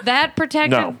 Gouda? Yeah, but that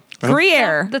protected. No.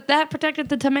 Gruyere. That protected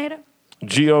the tomato.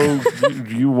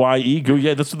 Guye,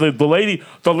 Gruyere. That's the lady.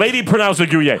 The lady pronounced it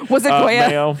Gruyere. Was it Goya?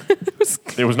 Mayo.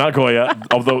 It was not Goya,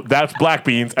 although that's black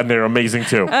beans and they're amazing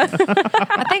too.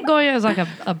 I think Goya is like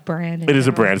a brand. It is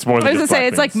a brand. It's more than I was gonna just say black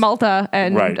it's like beans. Malta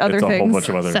and Right, other it's a things. whole bunch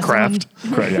of other Sesame. Kraft.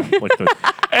 Right, yeah, like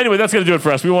anyway, that's gonna do it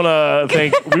for us. We want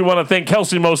to thank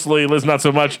Kelsey mostly, Liz not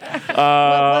so much.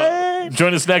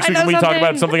 Join us next I week know when we talk something.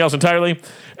 about something else entirely.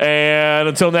 And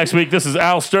until next week, this is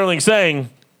Al Sterling saying,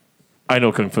 "I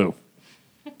know kung fu."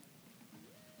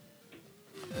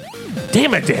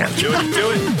 Damn it, Dan. Do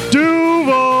it.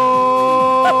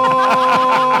 Duval!